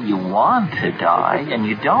die, you want to die, and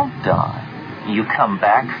you don't die. You come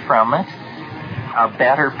back from it a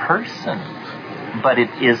better person. But it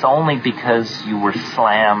is only because you were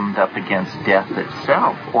slammed up against death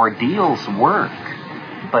itself. Ordeals work,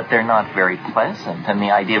 but they're not very pleasant. And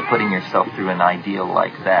the idea of putting yourself through an ideal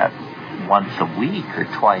like that once a week or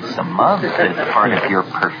twice a month as part of your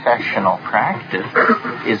professional practice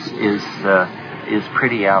is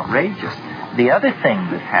pretty outrageous. The other thing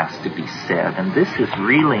that has to be said, and this is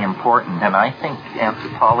really important, and I think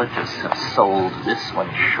anthropologists have sold this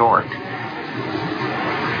one short,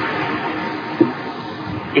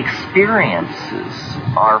 experiences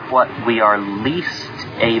are what we are least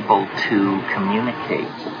able to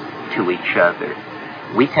communicate to each other.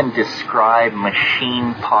 We can describe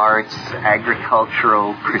machine parts,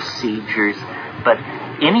 agricultural procedures, but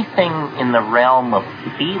anything in the realm of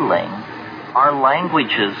feeling, our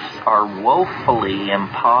languages are woefully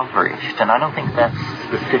impoverished, and I don't think that's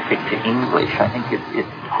specific to English. I think it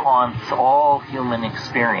haunts all human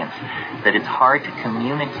experience, that it's hard to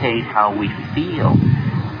communicate how we feel.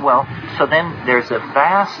 Well, so then there's a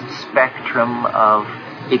vast spectrum of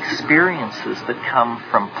experiences that come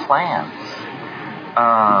from plants,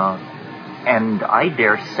 and I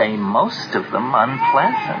dare say most of them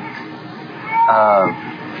unpleasant.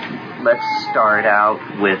 Let's start out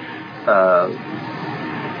with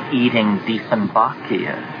eating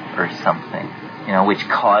Dieffenbachia or something, which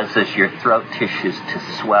causes your throat tissues to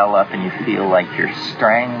swell up and you feel like you're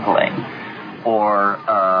strangling. Or,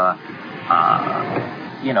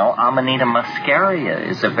 Amanita muscaria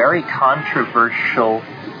is a very controversial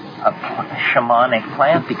shamanic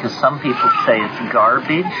plant because some people say it's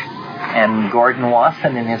garbage, and Gordon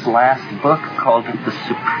Wasson in his last book called it the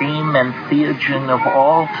supreme entheogen of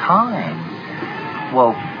all time.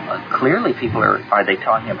 Well, clearly people are they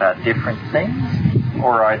talking about different things,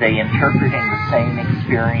 or are they interpreting the same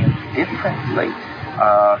experience differently?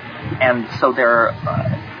 And so there are,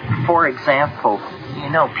 for example,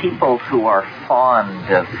 people who are fond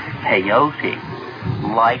of peyote,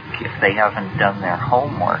 like, if they haven't done their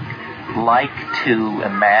homework, like to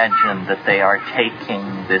imagine that they are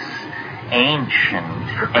taking this ancient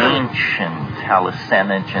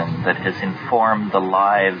hallucinogen that has informed the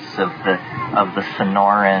lives of the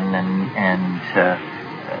Sonoran and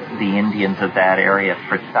the Indians of that area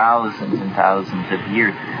for thousands and thousands of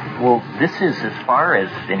years. Well, this is, as far as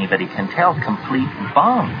anybody can tell, complete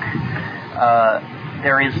bunk.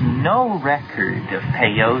 There is no record of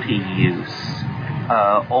peyote use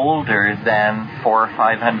older than 400 or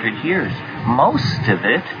 500 years. Most of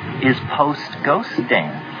it is post-ghost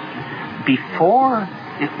dance.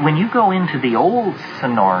 When you go into the old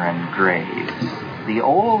Sonoran graves, the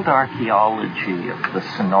old archaeology of the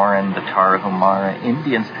Sonoran, the Tarahumara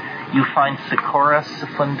Indians, you find Psychora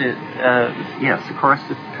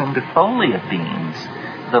secundifolia beans,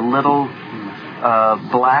 the little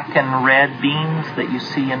black and red beans that you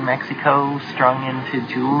see in Mexico strung into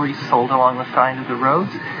jewelry sold along the side of the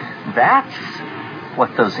roads. That's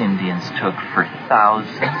what those Indians took for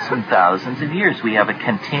thousands and thousands of years. We have a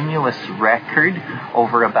continuous record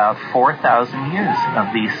over about 4,000 years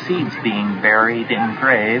of these seeds being buried in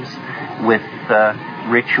graves with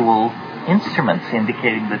ritual instruments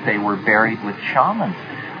indicating that they were buried with shamans.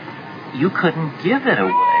 You couldn't give it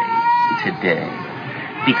away today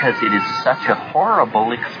because it is such a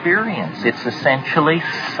horrible experience. It's essentially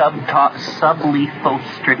sublethal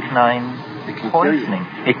strychnine poisoning.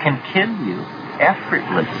 It can kill you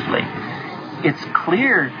effortlessly. It's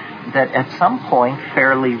clear that at some point,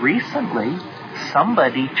 fairly recently,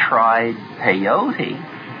 somebody tried peyote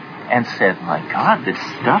and said, my God, this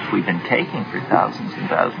stuff we've been taking for thousands and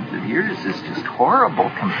thousands of years is just horrible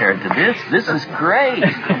compared to this. This is great.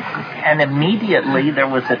 And immediately there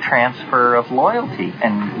was a transfer of loyalty.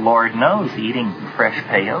 And Lord knows, eating fresh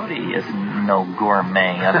peyote is no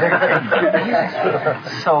gourmet undertaking.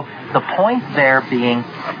 So the point there being,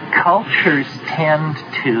 cultures tend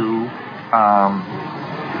to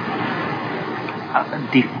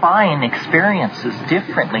define experiences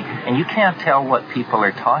differently, and you can't tell what people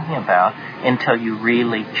are talking about until you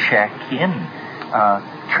really check in.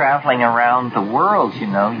 Traveling around the world, you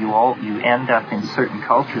end up in certain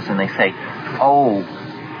cultures and they say, oh,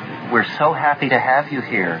 we're so happy to have you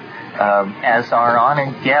here. as our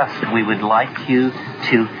honored guest, we would like you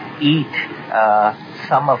to eat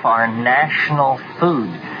some of our national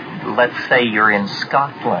food. Let's say you're in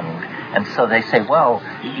Scotland, and so they say, well,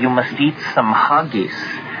 you must eat some haggis,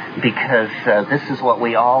 because this is what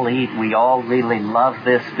we all eat. We all really love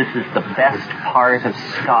this. This is the best part of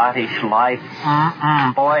Scottish life.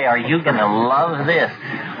 Boy, are you going to love this.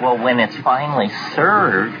 Well, when it's finally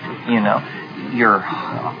served, your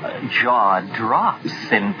jaw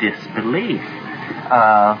drops in disbelief,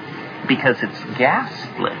 because it's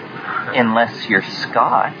ghastly, unless you're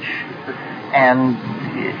Scotch. And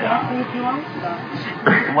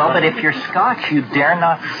well, but if you're Scotch, you dare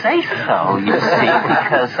not say so, you see,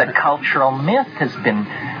 because a cultural myth has been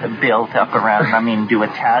built up around. I mean, do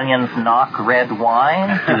Italians knock red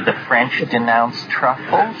wine? Do the French denounce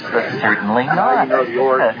truffles? Certainly not. The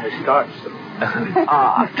origin is Scotch.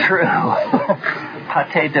 True.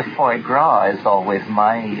 Pâté de foie gras is always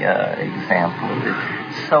my example.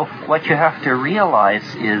 So what you have to realize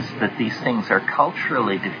is that these things are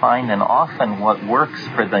culturally defined, and often what works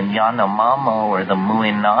for the Yanomamo or the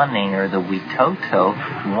Muinani or the Witoto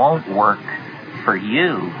won't work for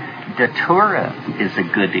you. Datura is a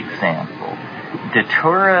good example.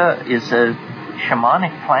 Datura is a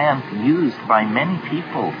shamanic plant used by many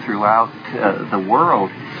people throughout the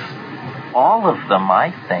world. All of them,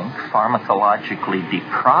 I think, pharmacologically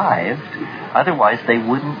deprived. Otherwise, they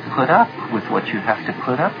wouldn't put up with what you have to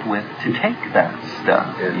put up with to take that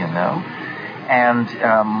stuff, And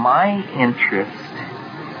my interest,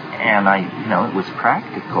 and I know it was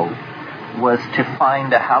practical, was to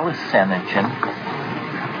find a hallucinogen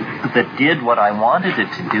that did what I wanted it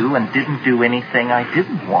to do and didn't do anything I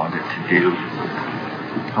didn't want it to do.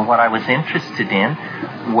 And what I was interested in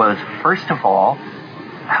was, first of all,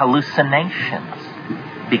 hallucinations,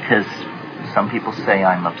 because some people say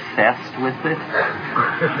I'm obsessed with it.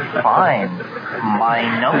 Fine. My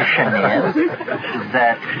notion is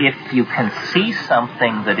that if you can see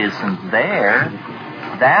something that isn't there,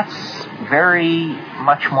 that's very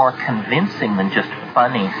much more convincing than just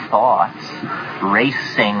funny thoughts,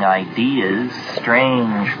 racing ideas,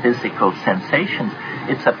 strange physical sensations.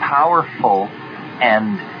 It's a powerful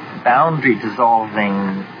and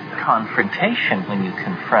boundary-dissolving confrontation when you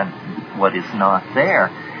confront what is not there.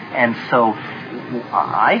 And so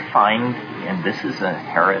I find, and this is a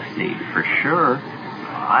heresy for sure,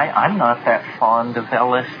 I'm not that fond of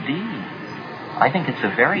LSD. I think it's a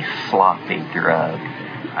very sloppy drug.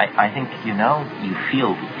 I think, you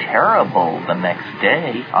feel terrible the next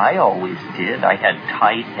day. I always did. I had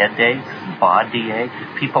tight headaches, body ache.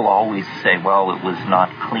 People always say, well, it was not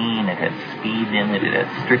clean, it had speed in it, it had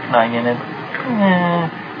strychnine in it.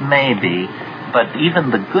 Maybe. But even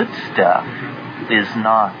the good stuff is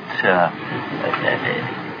not,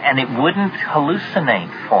 and it wouldn't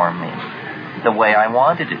hallucinate for me the way I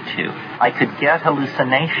wanted it to. I could get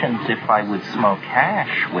hallucinations if I would smoke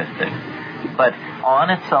hash with it. But on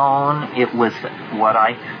its own, it was what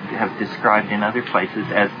I have described in other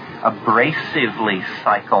places as abrasively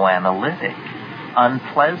psychoanalytic,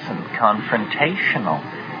 unpleasant, confrontational.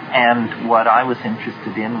 And what I was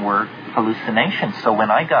interested in were hallucinations. So when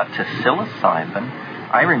I got to psilocybin,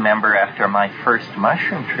 I remember after my first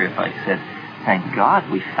mushroom trip, I said, thank God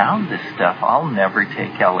we found this stuff. I'll never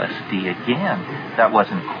take LSD again. That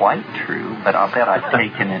wasn't quite true, but I'll bet I've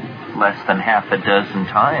taken it less than half a dozen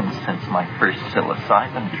times since my first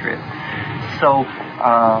psilocybin trip. So,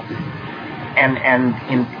 and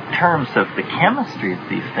in terms of the chemistry of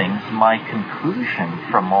these things, my conclusion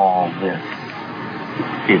from all this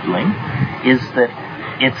fiddling is that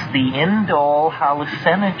it's the indole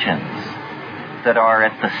hallucinogens that are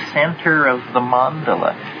at the center of the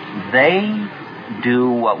mandala. They do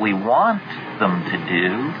what we want them to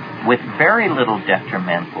do with very little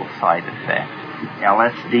detrimental side effect.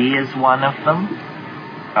 LSD is one of them.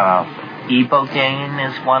 Ibogaine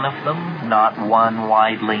is one of them, not one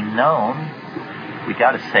widely known. We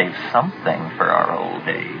got to save something for our old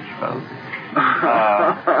age, folks.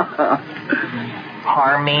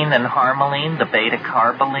 Harmine and harmaline, the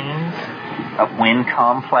beta-carbolines, when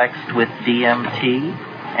complexed with DMT,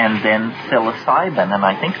 and then psilocybin, and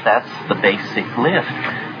I think that's the basic list.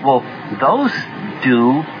 Well,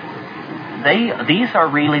 these are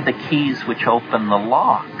really the keys which open the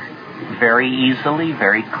lock very easily,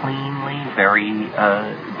 very cleanly, very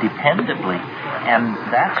dependably, and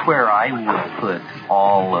that's where I would put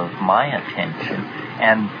all of my attention.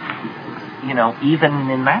 And even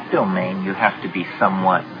in that domain, you have to be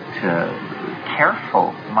somewhat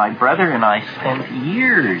careful. My brother and I spent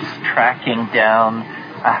years tracking down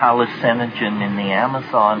a hallucinogen in the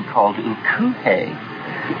Amazon called ukuhe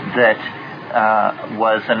that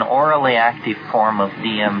was an orally active form of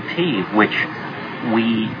DMT, which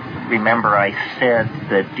remember I said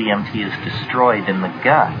that DMT is destroyed in the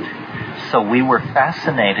gut. So we were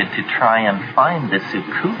fascinated to try and find this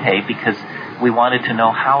ukuhe because we wanted to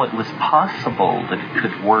know how it was possible that it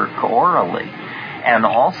could work orally. And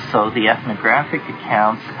also the ethnographic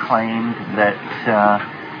accounts claimed that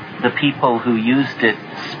the people who used it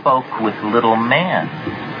spoke with little men.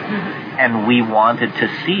 And we wanted to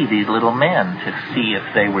see these little men, to see if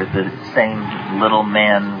they were the same little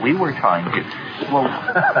men we were trying to. Well,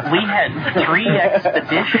 we had 3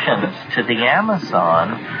 expeditions to the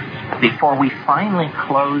Amazon before we finally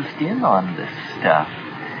closed in on this stuff.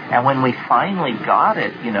 And when we finally got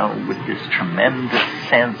it, with this tremendous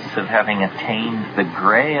sense of having attained the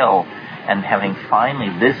grail and having finally,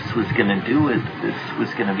 this was going to do it, this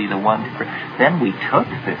was going to be the one, then we took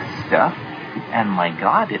this stuff, and my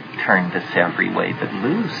God, it turned us every way but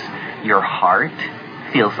loose. Your heart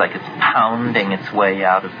feels like it's pounding its way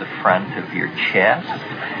out of the front of your chest.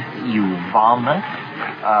 You vomit.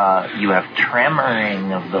 You have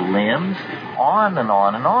tremoring of the limbs, on and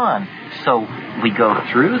on and on. So we go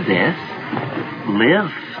through this,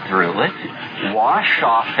 live through it, wash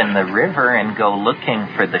off in the river and go looking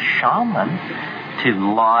for the shaman to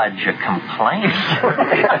lodge a complaint.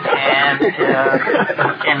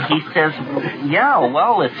 And he says, yeah,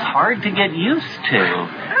 well, it's hard to get used to.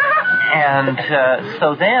 And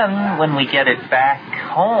so then when we get it back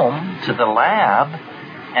home to the lab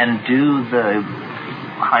and do the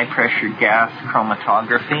high-pressure gas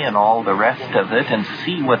chromatography and all the rest of it and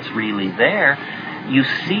see what's really there, you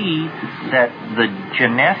see that the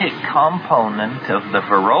genetic component of the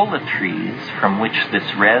Varroa trees from which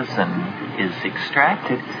this resin is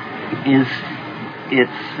extracted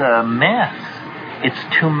it's a mess. It's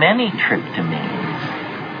too many tryptamines.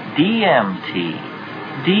 DMT,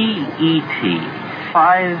 DET,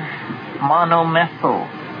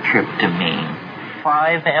 5-monomethyltryptamine,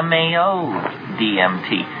 5-MAO DMT,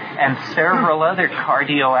 and several other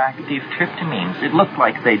cardioactive tryptamines. It looked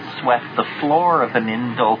like they'd swept the floor of an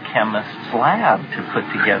Indol chemist's lab to put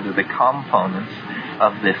together the components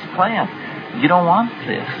of this plant. You don't want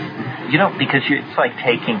this. You don't, because it's like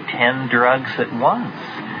taking 10 drugs at once.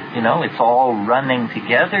 It's all running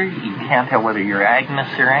together. You can't tell whether you're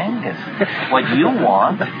Agnes or Angus. What you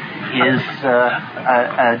want is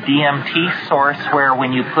a DMT source where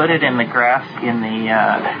when you put it in the gas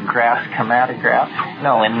chromatograph,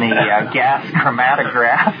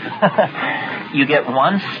 you get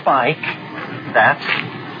one spike, that's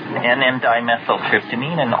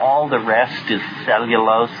N-dimethyltryptamine, and all the rest is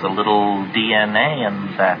cellulose, a little DNA, and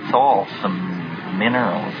that's all, some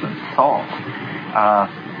minerals and salt.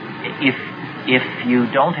 If you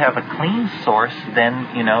don't have a clean source, then,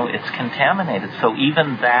 it's contaminated. So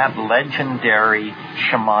even that legendary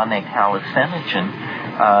shamanic hallucinogen,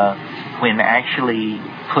 when actually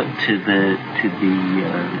put to the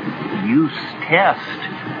use test,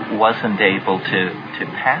 wasn't able to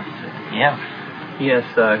pass it. Yeah. Yes,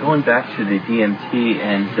 going back to the DMT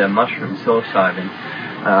and mushroom psilocybin,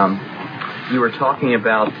 you were talking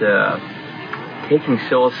about taking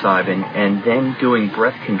psilocybin and then doing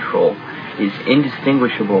breath control is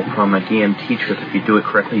indistinguishable from a DMT trip. If you do it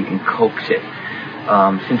correctly, you can coax it.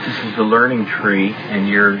 Since this is a learning tree and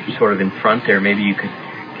you're sort of in front there, maybe you could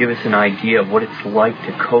give us an idea of what it's like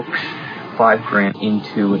to coax 5 grams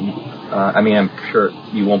into I'm sure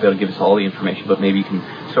you won't be able to give us all the information, but maybe you can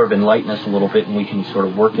sort of enlighten us a little bit and we can sort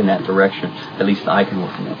of work in that direction. At least I can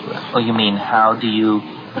work in that direction. Oh, you mean how do you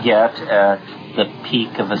get the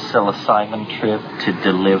peak of a psilocybin trip to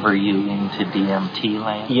deliver you into DMT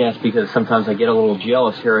land? Yes, because sometimes I get a little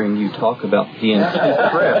jealous hearing you talk about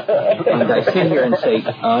DMT trip. And I sit here and say,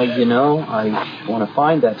 I want to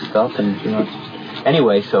find that stuff. And,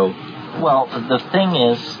 anyway, so... Well, the thing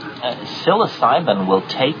is, psilocybin will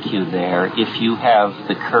take you there if you have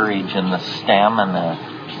the courage and the stamina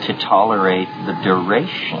to tolerate the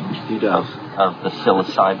duration of the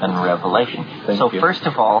psilocybin revelation. So first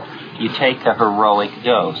of all, you take a heroic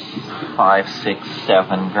dose, 5, 6,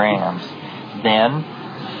 7 grams. Then,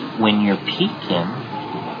 when you're peaking,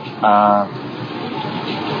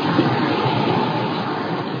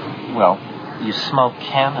 you smoke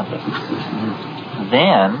cannabis.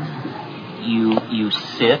 Then, you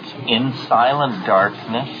sit in silent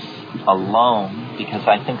darkness, alone, because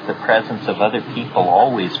I think the presence of other people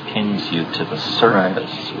always pins you to the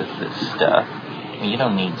surface with this stuff. You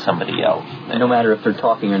don't need somebody else there. No matter if they're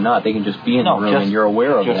talking or not, they can just be in the room and you're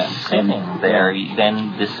aware of that. Just sitting there,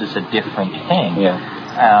 then this is a different thing.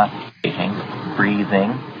 Yeah.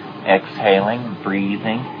 Breathing, exhaling,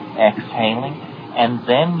 breathing, exhaling. and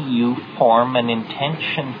then you form an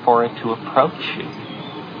intention for it to approach you.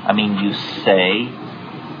 I mean, you say,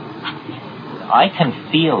 I can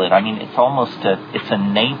feel it. I mean, it's almost it's a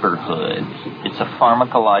neighborhood. It's a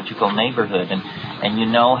pharmacological neighborhood. And you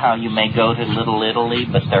know how you may go to Little Italy,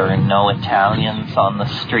 but there are no Italians on the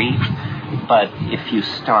street. But if you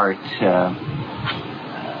start,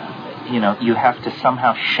 you have to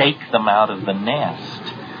somehow shake them out of the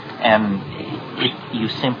nest. And you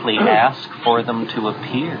simply ask for them to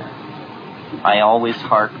appear. I always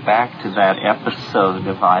hark back to that episode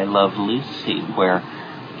of I Love Lucy where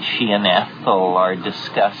she and Ethel are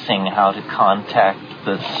discussing how to contact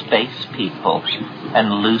the space people.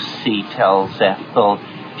 And Lucy tells Ethel,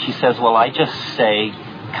 she says, well, I just say,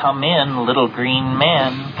 come in, little green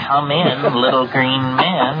men, come in, little green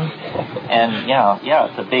men. And, yeah,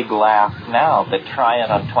 it's a big laugh now, but try it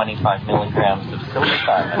on 25 milligrams of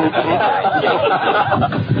psilocybin.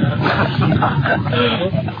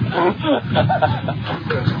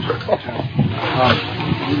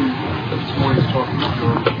 This morning is talking about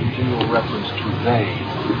your continual reference to they,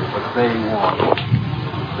 what they want,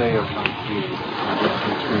 they are trying to do,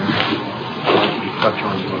 to touch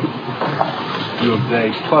on your they.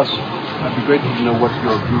 Plus, I'd be grateful to know what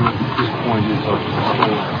your view at this point is of the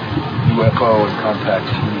whole UFO and contact.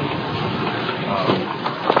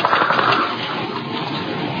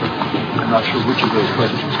 I'm not sure which of those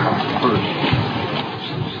questions comes first.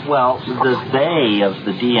 Well, the they of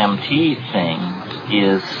the DMT thing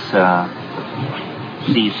is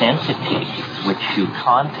these entities which you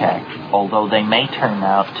contact, although they may turn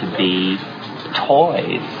out to be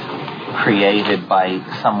toys created by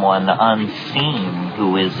someone unseen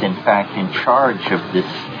who is in fact in charge of this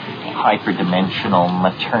hyperdimensional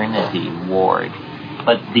maternity ward.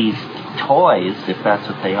 But these toys, if that's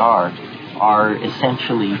what they are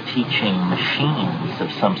essentially teaching machines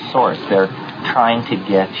of some sort. They're trying to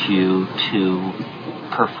get you to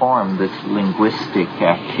perform this linguistic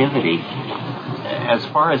activity. As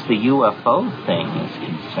far as the UFO thing is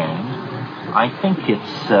concerned, I think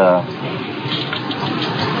it's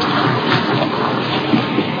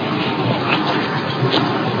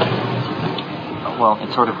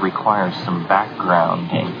it sort of requires some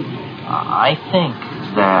backgrounding. I think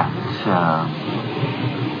that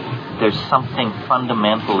there's something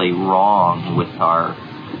fundamentally wrong with our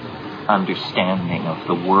understanding of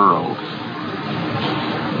the world.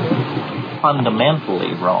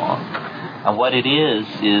 Fundamentally wrong. And what it is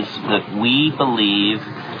that we believe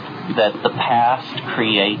that the past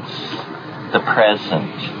creates the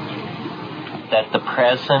present. That the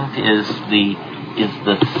present is the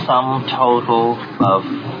sum total of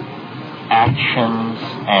actions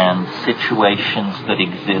and situations that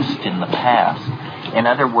exist in the past. In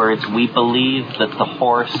other words, we believe that the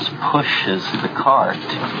horse pushes the cart.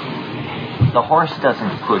 The horse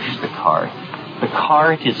doesn't push the cart. The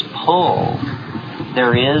cart is pulled.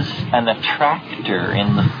 There is an attractor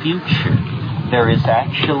in the future. There is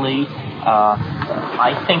actually,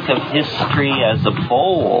 I think of history as a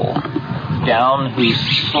bowl down whose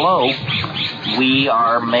slope we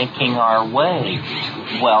are making our way.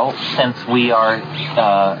 Well, since we are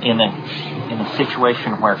in a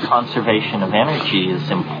situation where conservation of energy is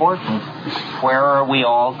important, where are we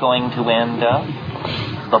all going to end up?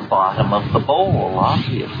 The bottom of the bowl,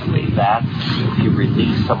 obviously. That's, if you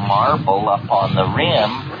release a marble up on the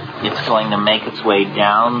rim, it's going to make its way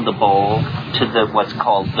down the bowl to what's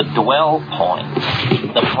called the dwell point,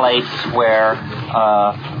 the place where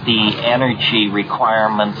the energy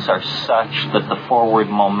requirements are such that the forward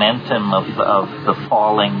momentum of the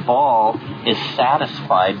falling ball is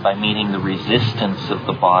satisfied by meeting the resistance of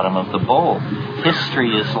the bottom of the bowl.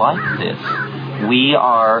 History is like this. We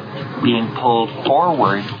are being pulled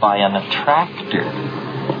forward by an attractor.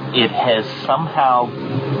 It has somehow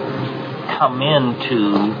come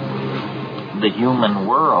into the human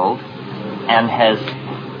world and has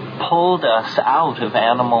pulled us out of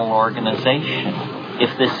animal organization.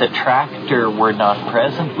 If this attractor were not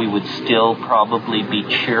present, we would still probably be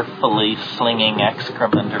cheerfully slinging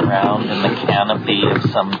excrement around in the canopy of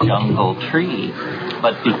some jungle tree.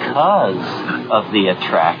 But because of the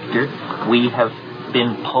attractor, we have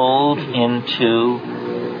been pulled into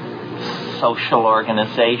social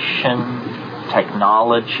organization,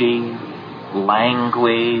 technology,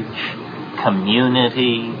 language,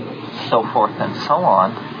 community, so forth and so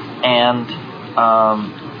on. And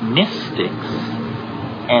mystics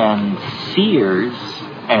and seers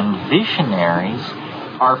and visionaries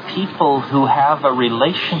are people who have a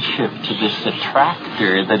relationship to this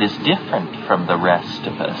attractor that is different from the rest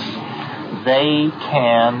of us. They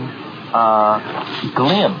can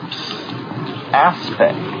glimpse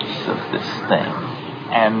aspects of this thing.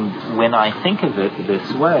 And when I think of it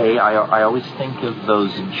this way, I always think of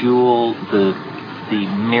those the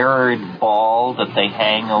mirrored ball that they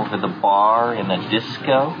hang over the bar in a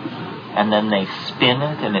disco, and then they spin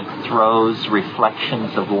it and it throws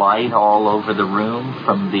reflections of light all over the room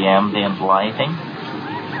from the ambient lighting.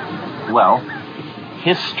 Well,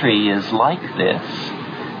 history is like this.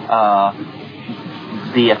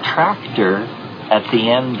 The attractor at the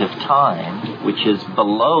end of time, which is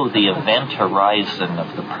below the event horizon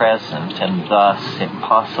of the present and thus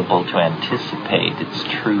impossible to anticipate its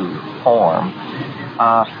true form,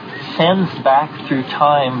 sends back through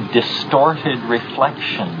time distorted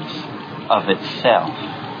reflections of itself,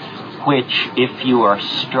 which, if you are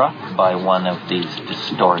struck by one of these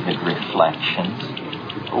distorted reflections,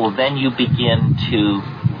 well, then you begin to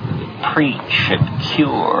preach and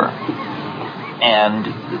cure, and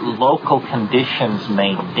local conditions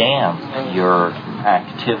may damp your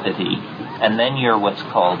activity, and then you're what's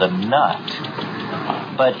called a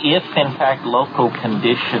nut. But if, in fact, local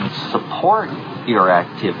conditions support your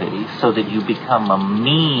activity so that you become a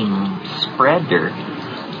meme spreader,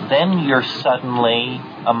 then you're suddenly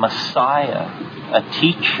a Messiah, a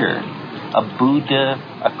teacher, a Buddha,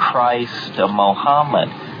 a Christ, a Mohammed.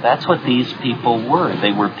 That's what these people were.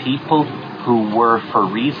 They were people who were, for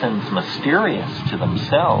reasons mysterious to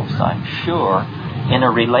themselves, I'm sure, in a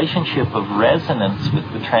relationship of resonance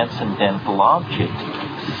with the transcendental object,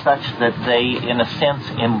 such that they, in a sense,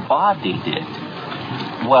 embodied it.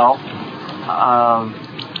 Well,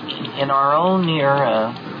 in our own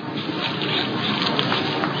era,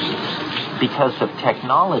 because of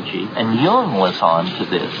technology, and Jung was on to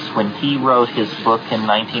this when he wrote his book in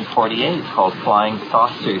 1948 called Flying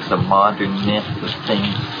Saucers, A Modern Myth of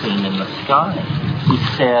Things Seen in the Sky. He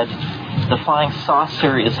said, the flying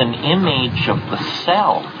saucer is an image of the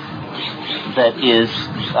self that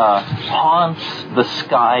haunts the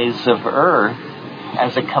skies of Earth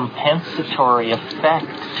as a compensatory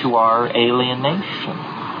effect to our alienation.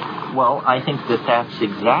 Well, I think that that's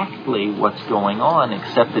exactly what's going on,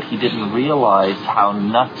 except that he didn't realize how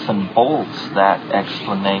nuts and bolts that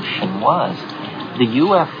explanation was. The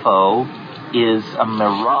UFO is a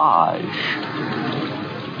mirage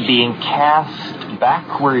being cast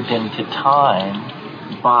backward into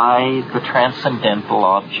time by the transcendental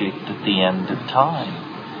object at the end of time.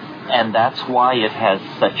 And that's why it has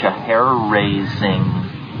such a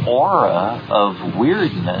hair-raising aura of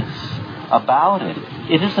weirdness about it.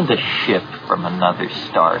 It isn't a ship from another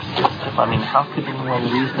star system. I mean, how could anyone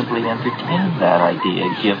reasonably entertain that idea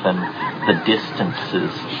given the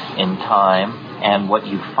distances in time and what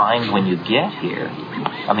you find when you get here?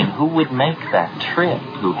 I mean, who would make that trip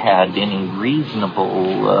who had any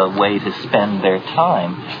reasonable way to spend their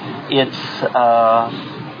time? It's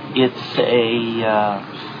a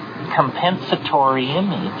compensatory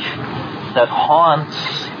image that haunts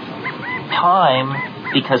time,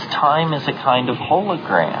 because time is a kind of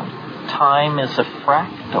hologram. Time is a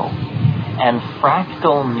fractal. And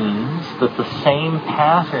fractal means that the same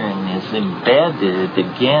pattern is embedded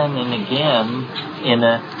again and again in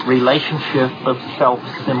a relationship of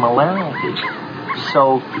self-similarity.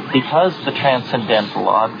 So, because the transcendental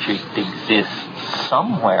object exists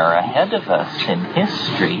somewhere ahead of us in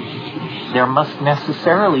history, there must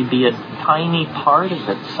necessarily be a tiny part of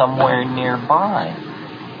it somewhere nearby.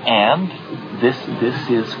 And this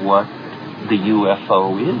is what the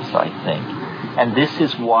UFO is, I think. And this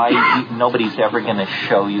is why nobody's ever going to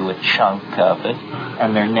show you a chunk of it,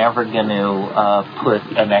 and they're never going to put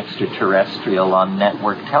an extraterrestrial on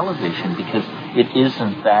network television, because it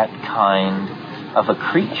isn't that kind of a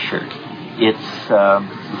creature. It's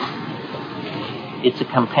a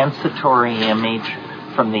compensatory image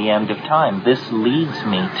from the end of time. This leads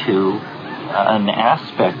me to an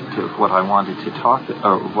aspect of what I wanted to talk,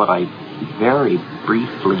 or what I very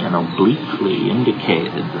briefly and obliquely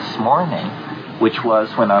indicated this morning, which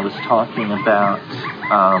was when I was talking about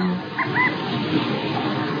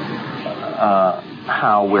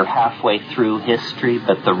how we're halfway through history,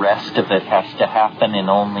 but the rest of it has to happen in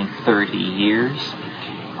only 30 years.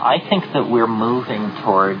 I think that we're moving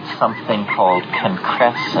towards something called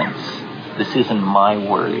concrescence. This isn't my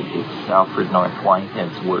word, it's Alfred North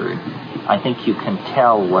Whitehead's word. I think you can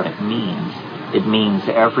tell what it means. It means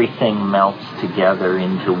everything melts together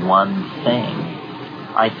into one thing.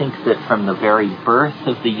 I think that from the very birth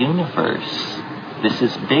of the universe, this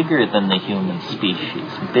is bigger than the human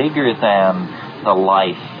species, bigger than the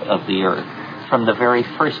life of the earth. From the very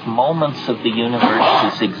first moments of the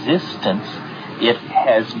universe's existence, it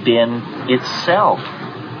has been itself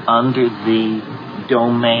under the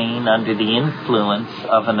domain, under the influence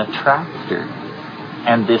of an attractor.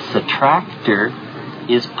 And this attractor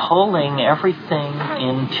is pulling everything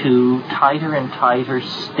into tighter and tighter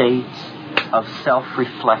states of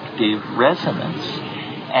self-reflective resonance.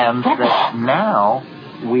 And that now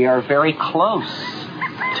we are very close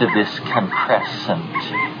to this concrescent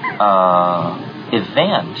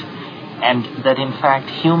event. And that in fact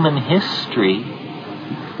human history,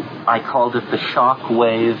 I called it the shock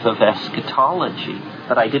wave of eschatology.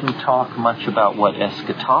 But I didn't talk much about what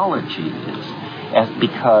eschatology is,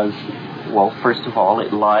 because, well, first of all,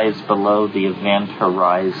 it lies below the event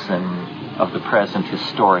horizon of the present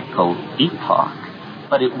historical epoch.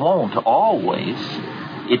 But it won't always.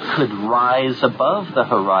 It could rise above the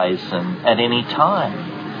horizon at any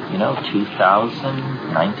time.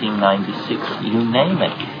 2000, 1996, you name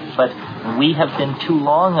it. But we have been too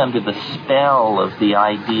long under the spell of the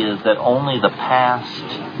idea that only the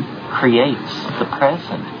past creates the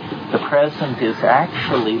present. The present is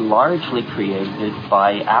actually largely created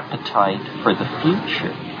by appetite for the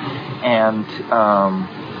future. And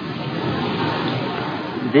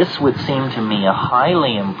this would seem to me a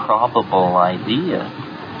highly improbable idea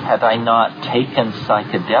had I not taken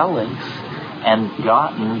psychedelics and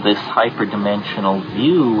gotten this hyperdimensional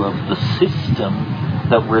view of the system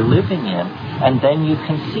that we're living in. And then you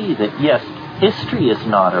can see that, yes, history is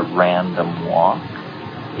not a random walk.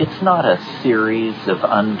 It's not a series of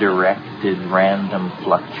undirected random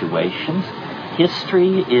fluctuations.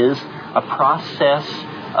 History is a process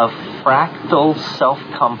of fractal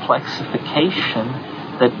self-complexification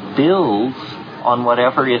that builds on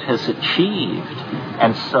whatever it has achieved.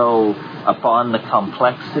 And so upon the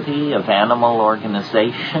complexity of animal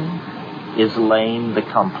organization is laying the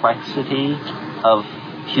complexity of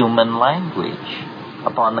human language.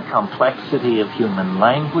 Upon the complexity of human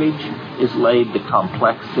language is laid the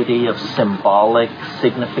complexity of symbolic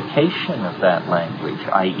signification of that language,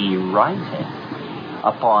 i.e. writing.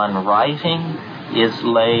 Upon writing is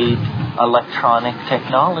laid electronic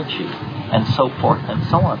technology, and so forth and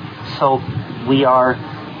so on. So we are,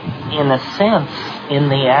 in a sense, in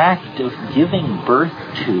the act of giving birth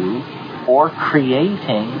to or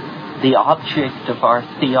creating the object of our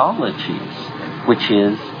theologies, which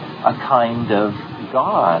is a kind of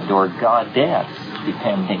God or goddess,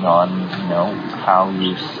 depending on, how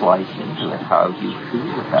you slice into it, how you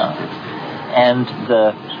feel about it. And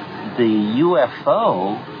the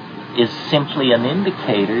UFO is simply an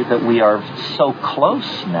indicator that we are so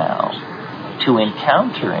close now to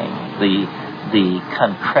encountering the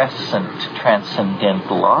concrescent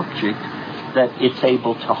transcendental object that it's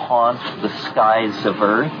able to haunt the skies of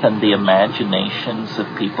Earth and the imaginations of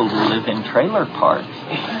people who live in trailer parks.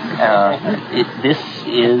 This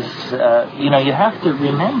is, you have to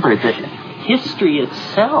remember that history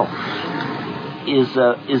itself is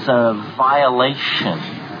a violation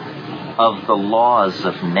of the laws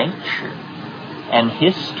of nature. And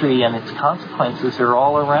history and its consequences are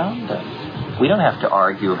all around us. We don't have to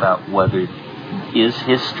argue about whether is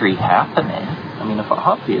history happening. I mean, if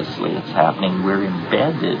obviously it's happening, we're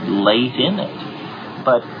embedded late in it.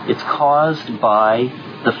 But it's caused by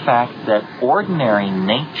the fact that ordinary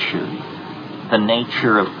nature, the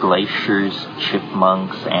nature of glaciers,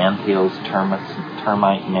 chipmunks, anthills,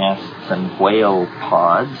 termite nests, and whale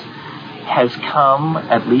pods, has come,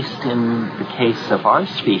 at least in the case of our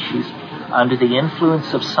species, under the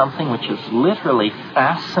influence of something which is literally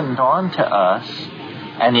fastened onto us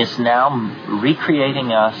and is now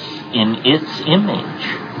recreating us in its image.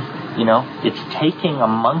 It's taking a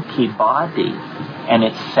monkey body and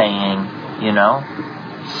it's saying,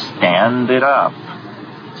 stand it up,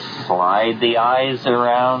 slide the eyes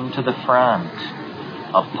around to the front,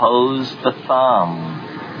 oppose the thumb,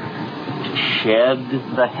 shed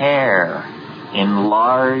the hair,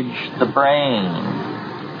 enlarge the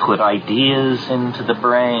brain, put ideas into the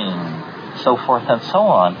brain, so forth and so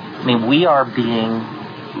on. I mean, we are being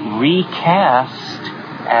recast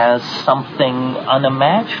as something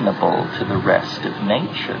unimaginable to the rest of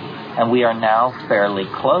nature. And we are now fairly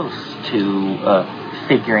close to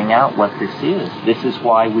figuring out what this is. This is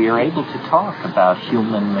why we are able to talk about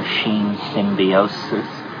human-machine symbiosis,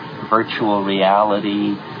 virtual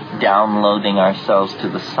reality, downloading ourselves to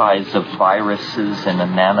the size of viruses in a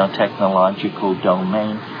nanotechnological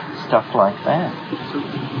domain, stuff like that. So,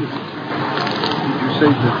 did you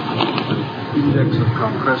say that the index of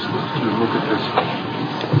concrescence to look at this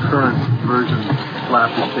current version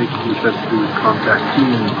flap is basically said to do with contact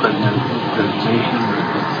team and designation, or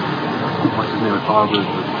what's his name at Harvard,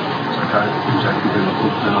 the psychiatrist who's actually been in the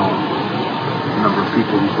book now, the number of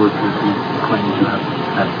people he's worked with who claim to have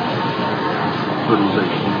had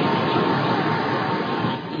fertilization.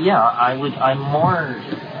 Yeah, I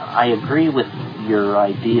agree with your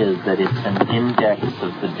idea that it's an index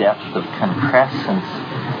of the depth of concrescence,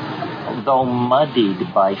 though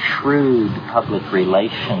muddied by shrewd public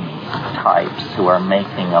relations types who are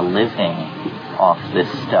making a living off this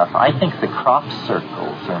stuff. I think the crop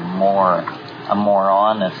circles are a more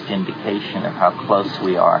honest indication of how close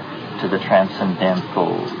we are to the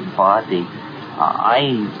transcendental body. I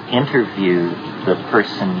interviewed the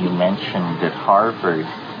person you mentioned at Harvard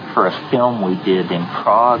for a film we did in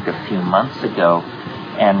Prague a few months ago,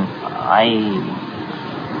 and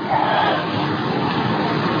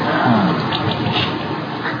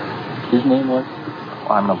his name was?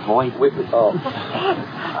 I'm avoiding.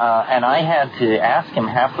 And I had to ask him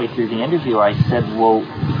halfway through the interview, I said, well,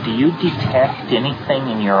 do you detect anything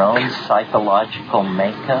in your own psychological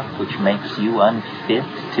makeup which makes you unfit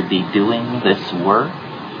to be doing this work?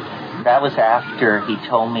 That was after he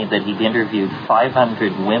told me that he'd interviewed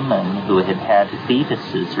 500 women who had had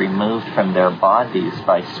fetuses removed from their bodies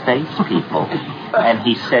by space people. And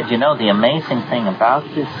he said, the amazing thing about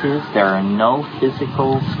this is there are no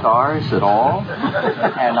physical scars at all.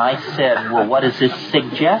 And I said, well, what does this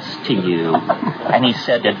suggest to you? And he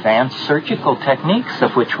said, advanced surgical techniques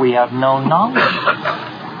of which we have no knowledge.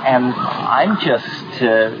 And I'm just,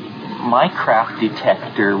 my craft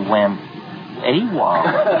detector went AWOL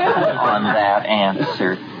on that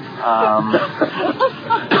answer.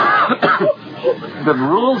 The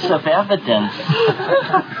rules of evidence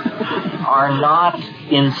are not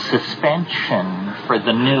in suspension for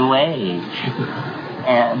the new age.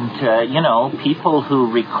 And, people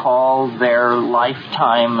who recall their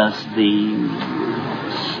lifetime as the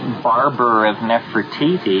barber of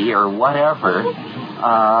Nefertiti or whatever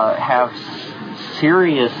have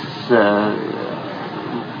serious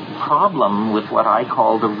problem with what I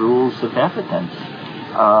call the rules of evidence.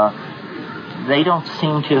 They don't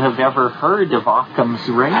seem to have ever heard of Occam's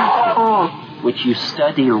razor, which you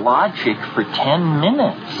study logic for 10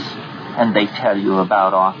 minutes, and they tell you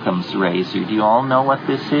about Occam's razor. Do you all know what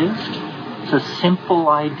this is? It's a simple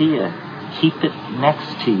idea. Keep it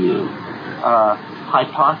next to you.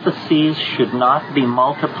 Hypotheses should not be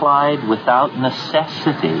multiplied without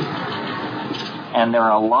necessity. And there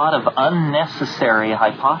are a lot of unnecessary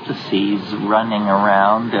hypotheses running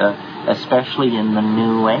around, especially in the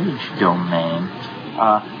New Age domain.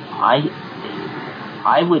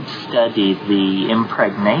 I would study the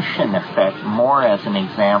impregnation effect more as an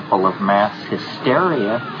example of mass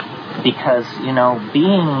hysteria because,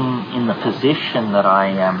 being in the position that I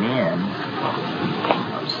am in,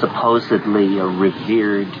 supposedly a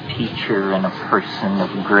revered teacher and a person of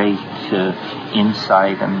great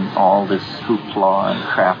insight and all this hoopla and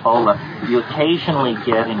crapola, you occasionally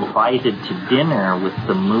get invited to dinner with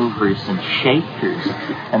the movers and shakers,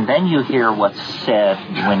 and then you hear what's said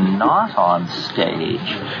when not on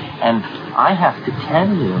stage. And I have to tell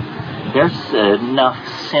you, there's enough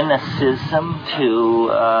cynicism to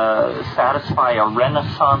satisfy a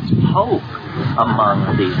Renaissance pope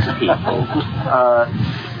among these people.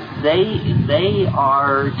 They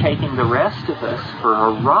are taking the rest of us for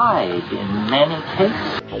a ride in many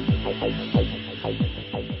cases.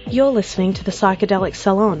 You're listening to the Psychedelic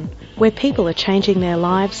Salon, where people are changing their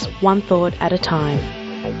lives one thought at a time.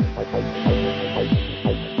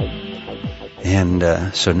 And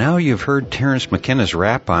so now you've heard Terence McKenna's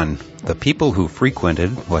rap on the people who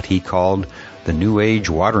frequented what he called the New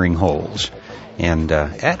Age watering holes, and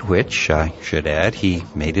at which, I should add, he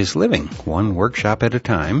made his living, one workshop at a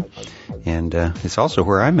time, and it's also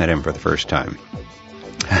where I met him for the first time.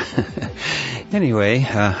 Anyway,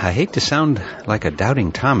 I hate to sound like a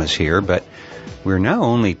doubting Thomas here, but we're now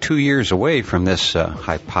only 2 years away from this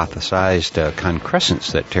hypothesized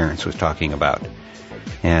concrescence that Terence was talking about.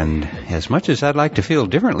 And as much as I'd like to feel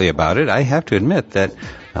differently about it, I have to admit that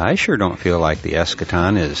I sure don't feel like the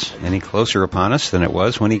eschaton is any closer upon us than it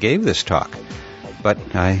was when he gave this talk. But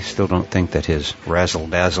I still don't think that his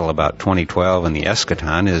razzle-dazzle about 2012 and the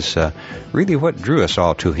eschaton is really what drew us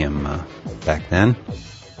all to him back then.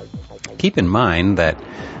 Keep in mind that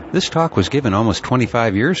this talk was given almost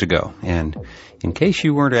 25 years ago, and in case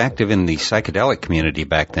you weren't active in the psychedelic community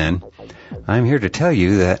back then, I'm here to tell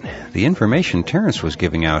you that the information Terence was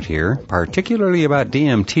giving out here, particularly about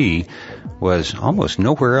DMT, was almost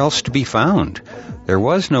nowhere else to be found. There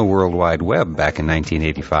was no World Wide Web back in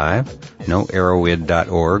 1985, no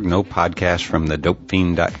arrowid.org, no podcast from the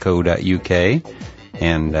dopefiend.co.uk,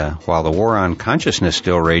 and while the war on consciousness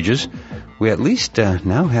still rages, we at least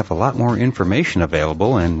now have a lot more information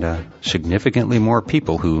available and significantly more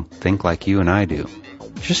people who think like you and I do.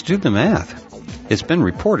 Just do the math. It's been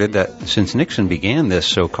reported that since Nixon began this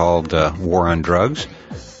so-called war on drugs,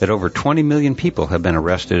 that over 20 million people have been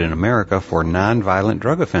arrested in America for nonviolent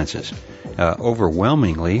drug offenses,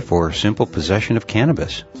 overwhelmingly for simple possession of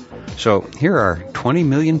cannabis. So here are 20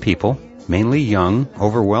 million people, mainly young,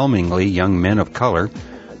 overwhelmingly young men of color,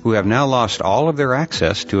 who have now lost all of their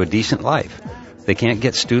access to a decent life. They can't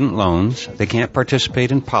get student loans, they can't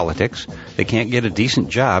participate in politics, they can't get a decent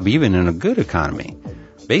job even in a good economy.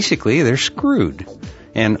 Basically, they're screwed.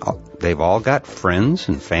 And they've all got friends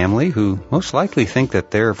and family who most likely think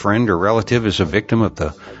that their friend or relative is a victim of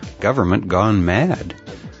the government gone mad.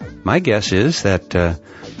 My guess is that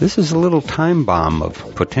this is a little time bomb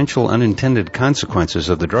of potential unintended consequences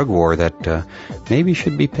of the drug war that maybe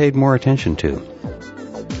should be paid more attention to.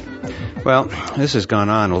 Well, this has gone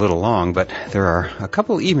on a little long, but there are a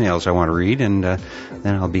couple emails I want to read, and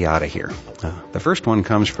then I'll be out of here. The first one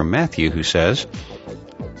comes from Matthew, who says,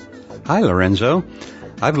 "Hi, Lorenzo.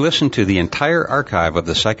 I've listened to the entire archive of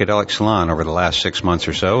the Psychedelic Salon over the last 6 months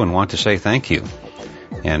or so and want to say thank you."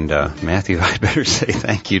 And Matthew, I better say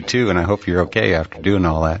thank you too, and I hope you're okay after doing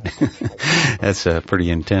all that. That's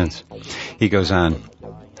pretty intense. He goes on,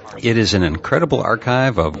 "It is an incredible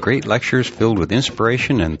archive of great lectures filled with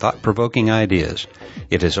inspiration and thought-provoking ideas.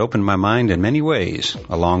 It has opened my mind in many ways,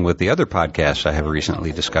 along with the other podcasts I have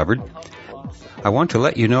recently discovered. I want to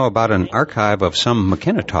let you know about an archive of some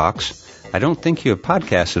McKenna talks. I don't think you have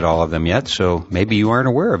podcasted all of them yet, so maybe you aren't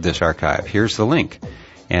aware of this archive. Here's the link."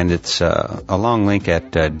 And it's a long link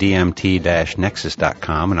at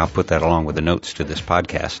dmt-nexus.com, and I'll put that along with the notes to this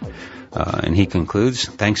podcast. And he concludes,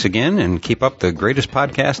 "Thanks again, and keep up the greatest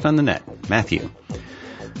podcast on the net, Matthew."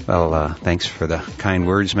 Well, thanks for the kind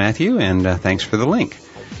words, Matthew, and thanks for the link.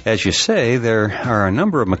 As you say, there are a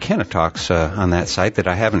number of McKenna talks on that site that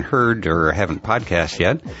I haven't heard or haven't podcasted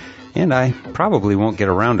yet, and I probably won't get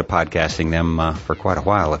around to podcasting them for quite a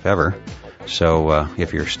while, if ever. So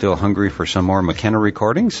if you're still hungry for some more McKenna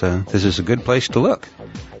recordings, this is a good place to look.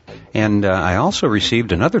 And I also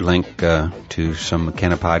received another link to some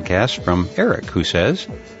McKenna podcasts from Eric, who says,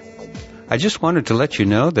 "I just wanted to let you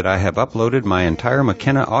know that I have uploaded my entire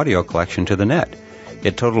McKenna audio collection to the net.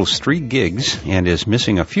 It totals 3 gigs and is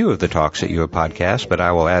missing a few of the talks that you have podcast, but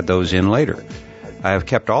I will add those in later. I have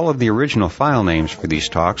kept all of the original file names for these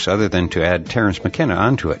talks other than to add Terence McKenna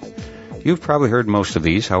onto it. You've probably heard most of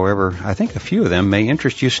these, however, I think a few of them may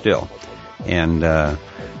interest you still. And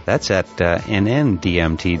that's at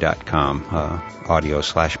nndmt.com,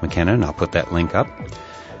 audio/McKenna, and I'll put that link up."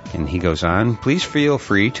 And he goes on, "Please feel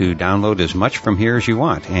free to download as much from here as you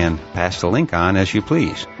want and pass the link on as you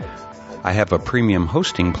please. I have a premium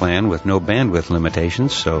hosting plan with no bandwidth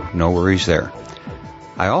limitations, so no worries there.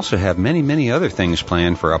 I also have many, many other things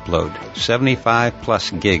planned for upload, 75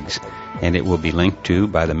 plus gigs, and it will be linked to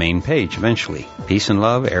by the main page eventually. Peace and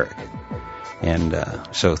love, Eric." And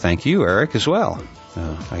so thank you, Eric, as well.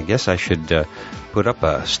 I guess I should put up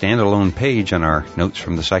a standalone page on our Notes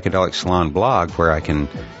from the Psychedelic Salon blog where I can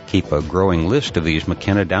keep a growing list of these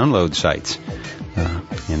McKenna download sites.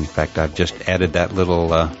 In fact, I've just added that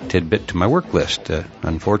little tidbit to my work list.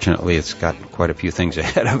 Unfortunately, it's got quite a few things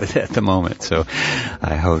ahead of it at the moment, so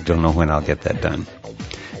I don't know when I'll get that done.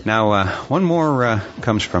 Now, one more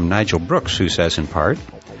comes from Nigel Brooks, who says in part,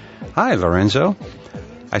 "Hi, Lorenzo.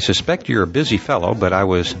 I suspect you're a busy fellow, but I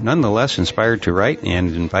was nonetheless inspired to write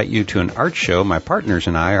and invite you to an art show my partners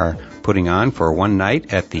and I are putting on for one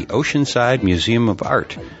night at the Oceanside Museum of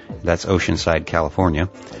Art," that's Oceanside, California,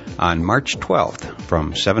 "on March 12th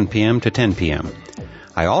from 7 p.m. to 10 p.m.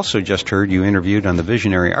 I also just heard you interviewed on the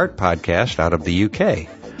Visionary Art podcast out of the UK.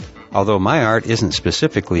 Although my art isn't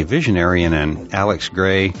specifically visionary in an Alex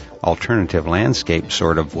Gray alternative landscape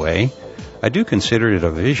sort of way, I do consider it a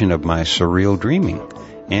vision of my surreal dreaming.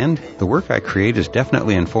 And the work I create is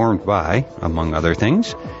definitely informed by, among other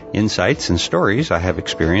things, insights and stories I have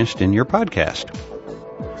experienced in your podcast."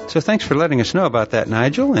 So thanks for letting us know about that,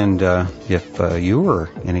 Nigel. And if you or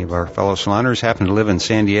any of our fellow saloners happen to live in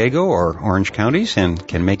San Diego or Orange counties and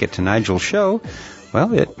can make it to Nigel's show,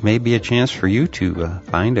 well, it may be a chance for you to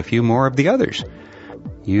find a few more of the others.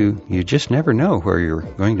 You just never know where you're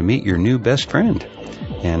going to meet your new best friend.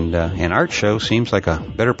 And an art show seems like a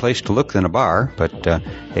better place to look than a bar, but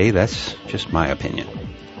hey, that's just my opinion.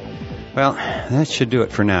 Well, that should do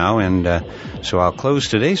it for now, and so I'll close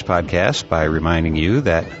today's podcast by reminding you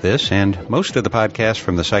that this and most of the podcasts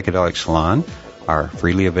from the Psychedelic Salon are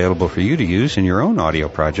freely available for you to use in your own audio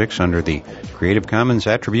projects under the Creative Commons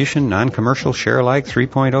Attribution Non-Commercial Share-alike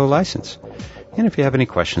 3.0 license. And if you have any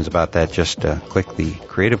questions about that, just click the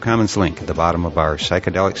Creative Commons link at the bottom of our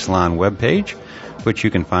Psychedelic Salon webpage, which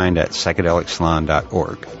you can find at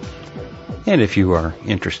psychedelicsalon.org. And if you are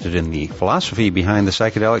interested in the philosophy behind the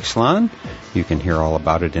Psychedelic Salon, you can hear all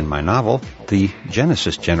about it in my novel, The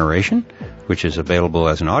Genesis Generation, which is available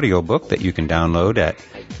as an audiobook that you can download at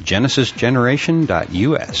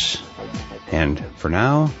genesisgeneration.us. And for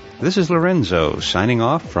now, this is Lorenzo signing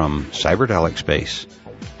off from Cyberdelic Space.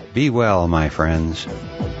 Be well, my friends.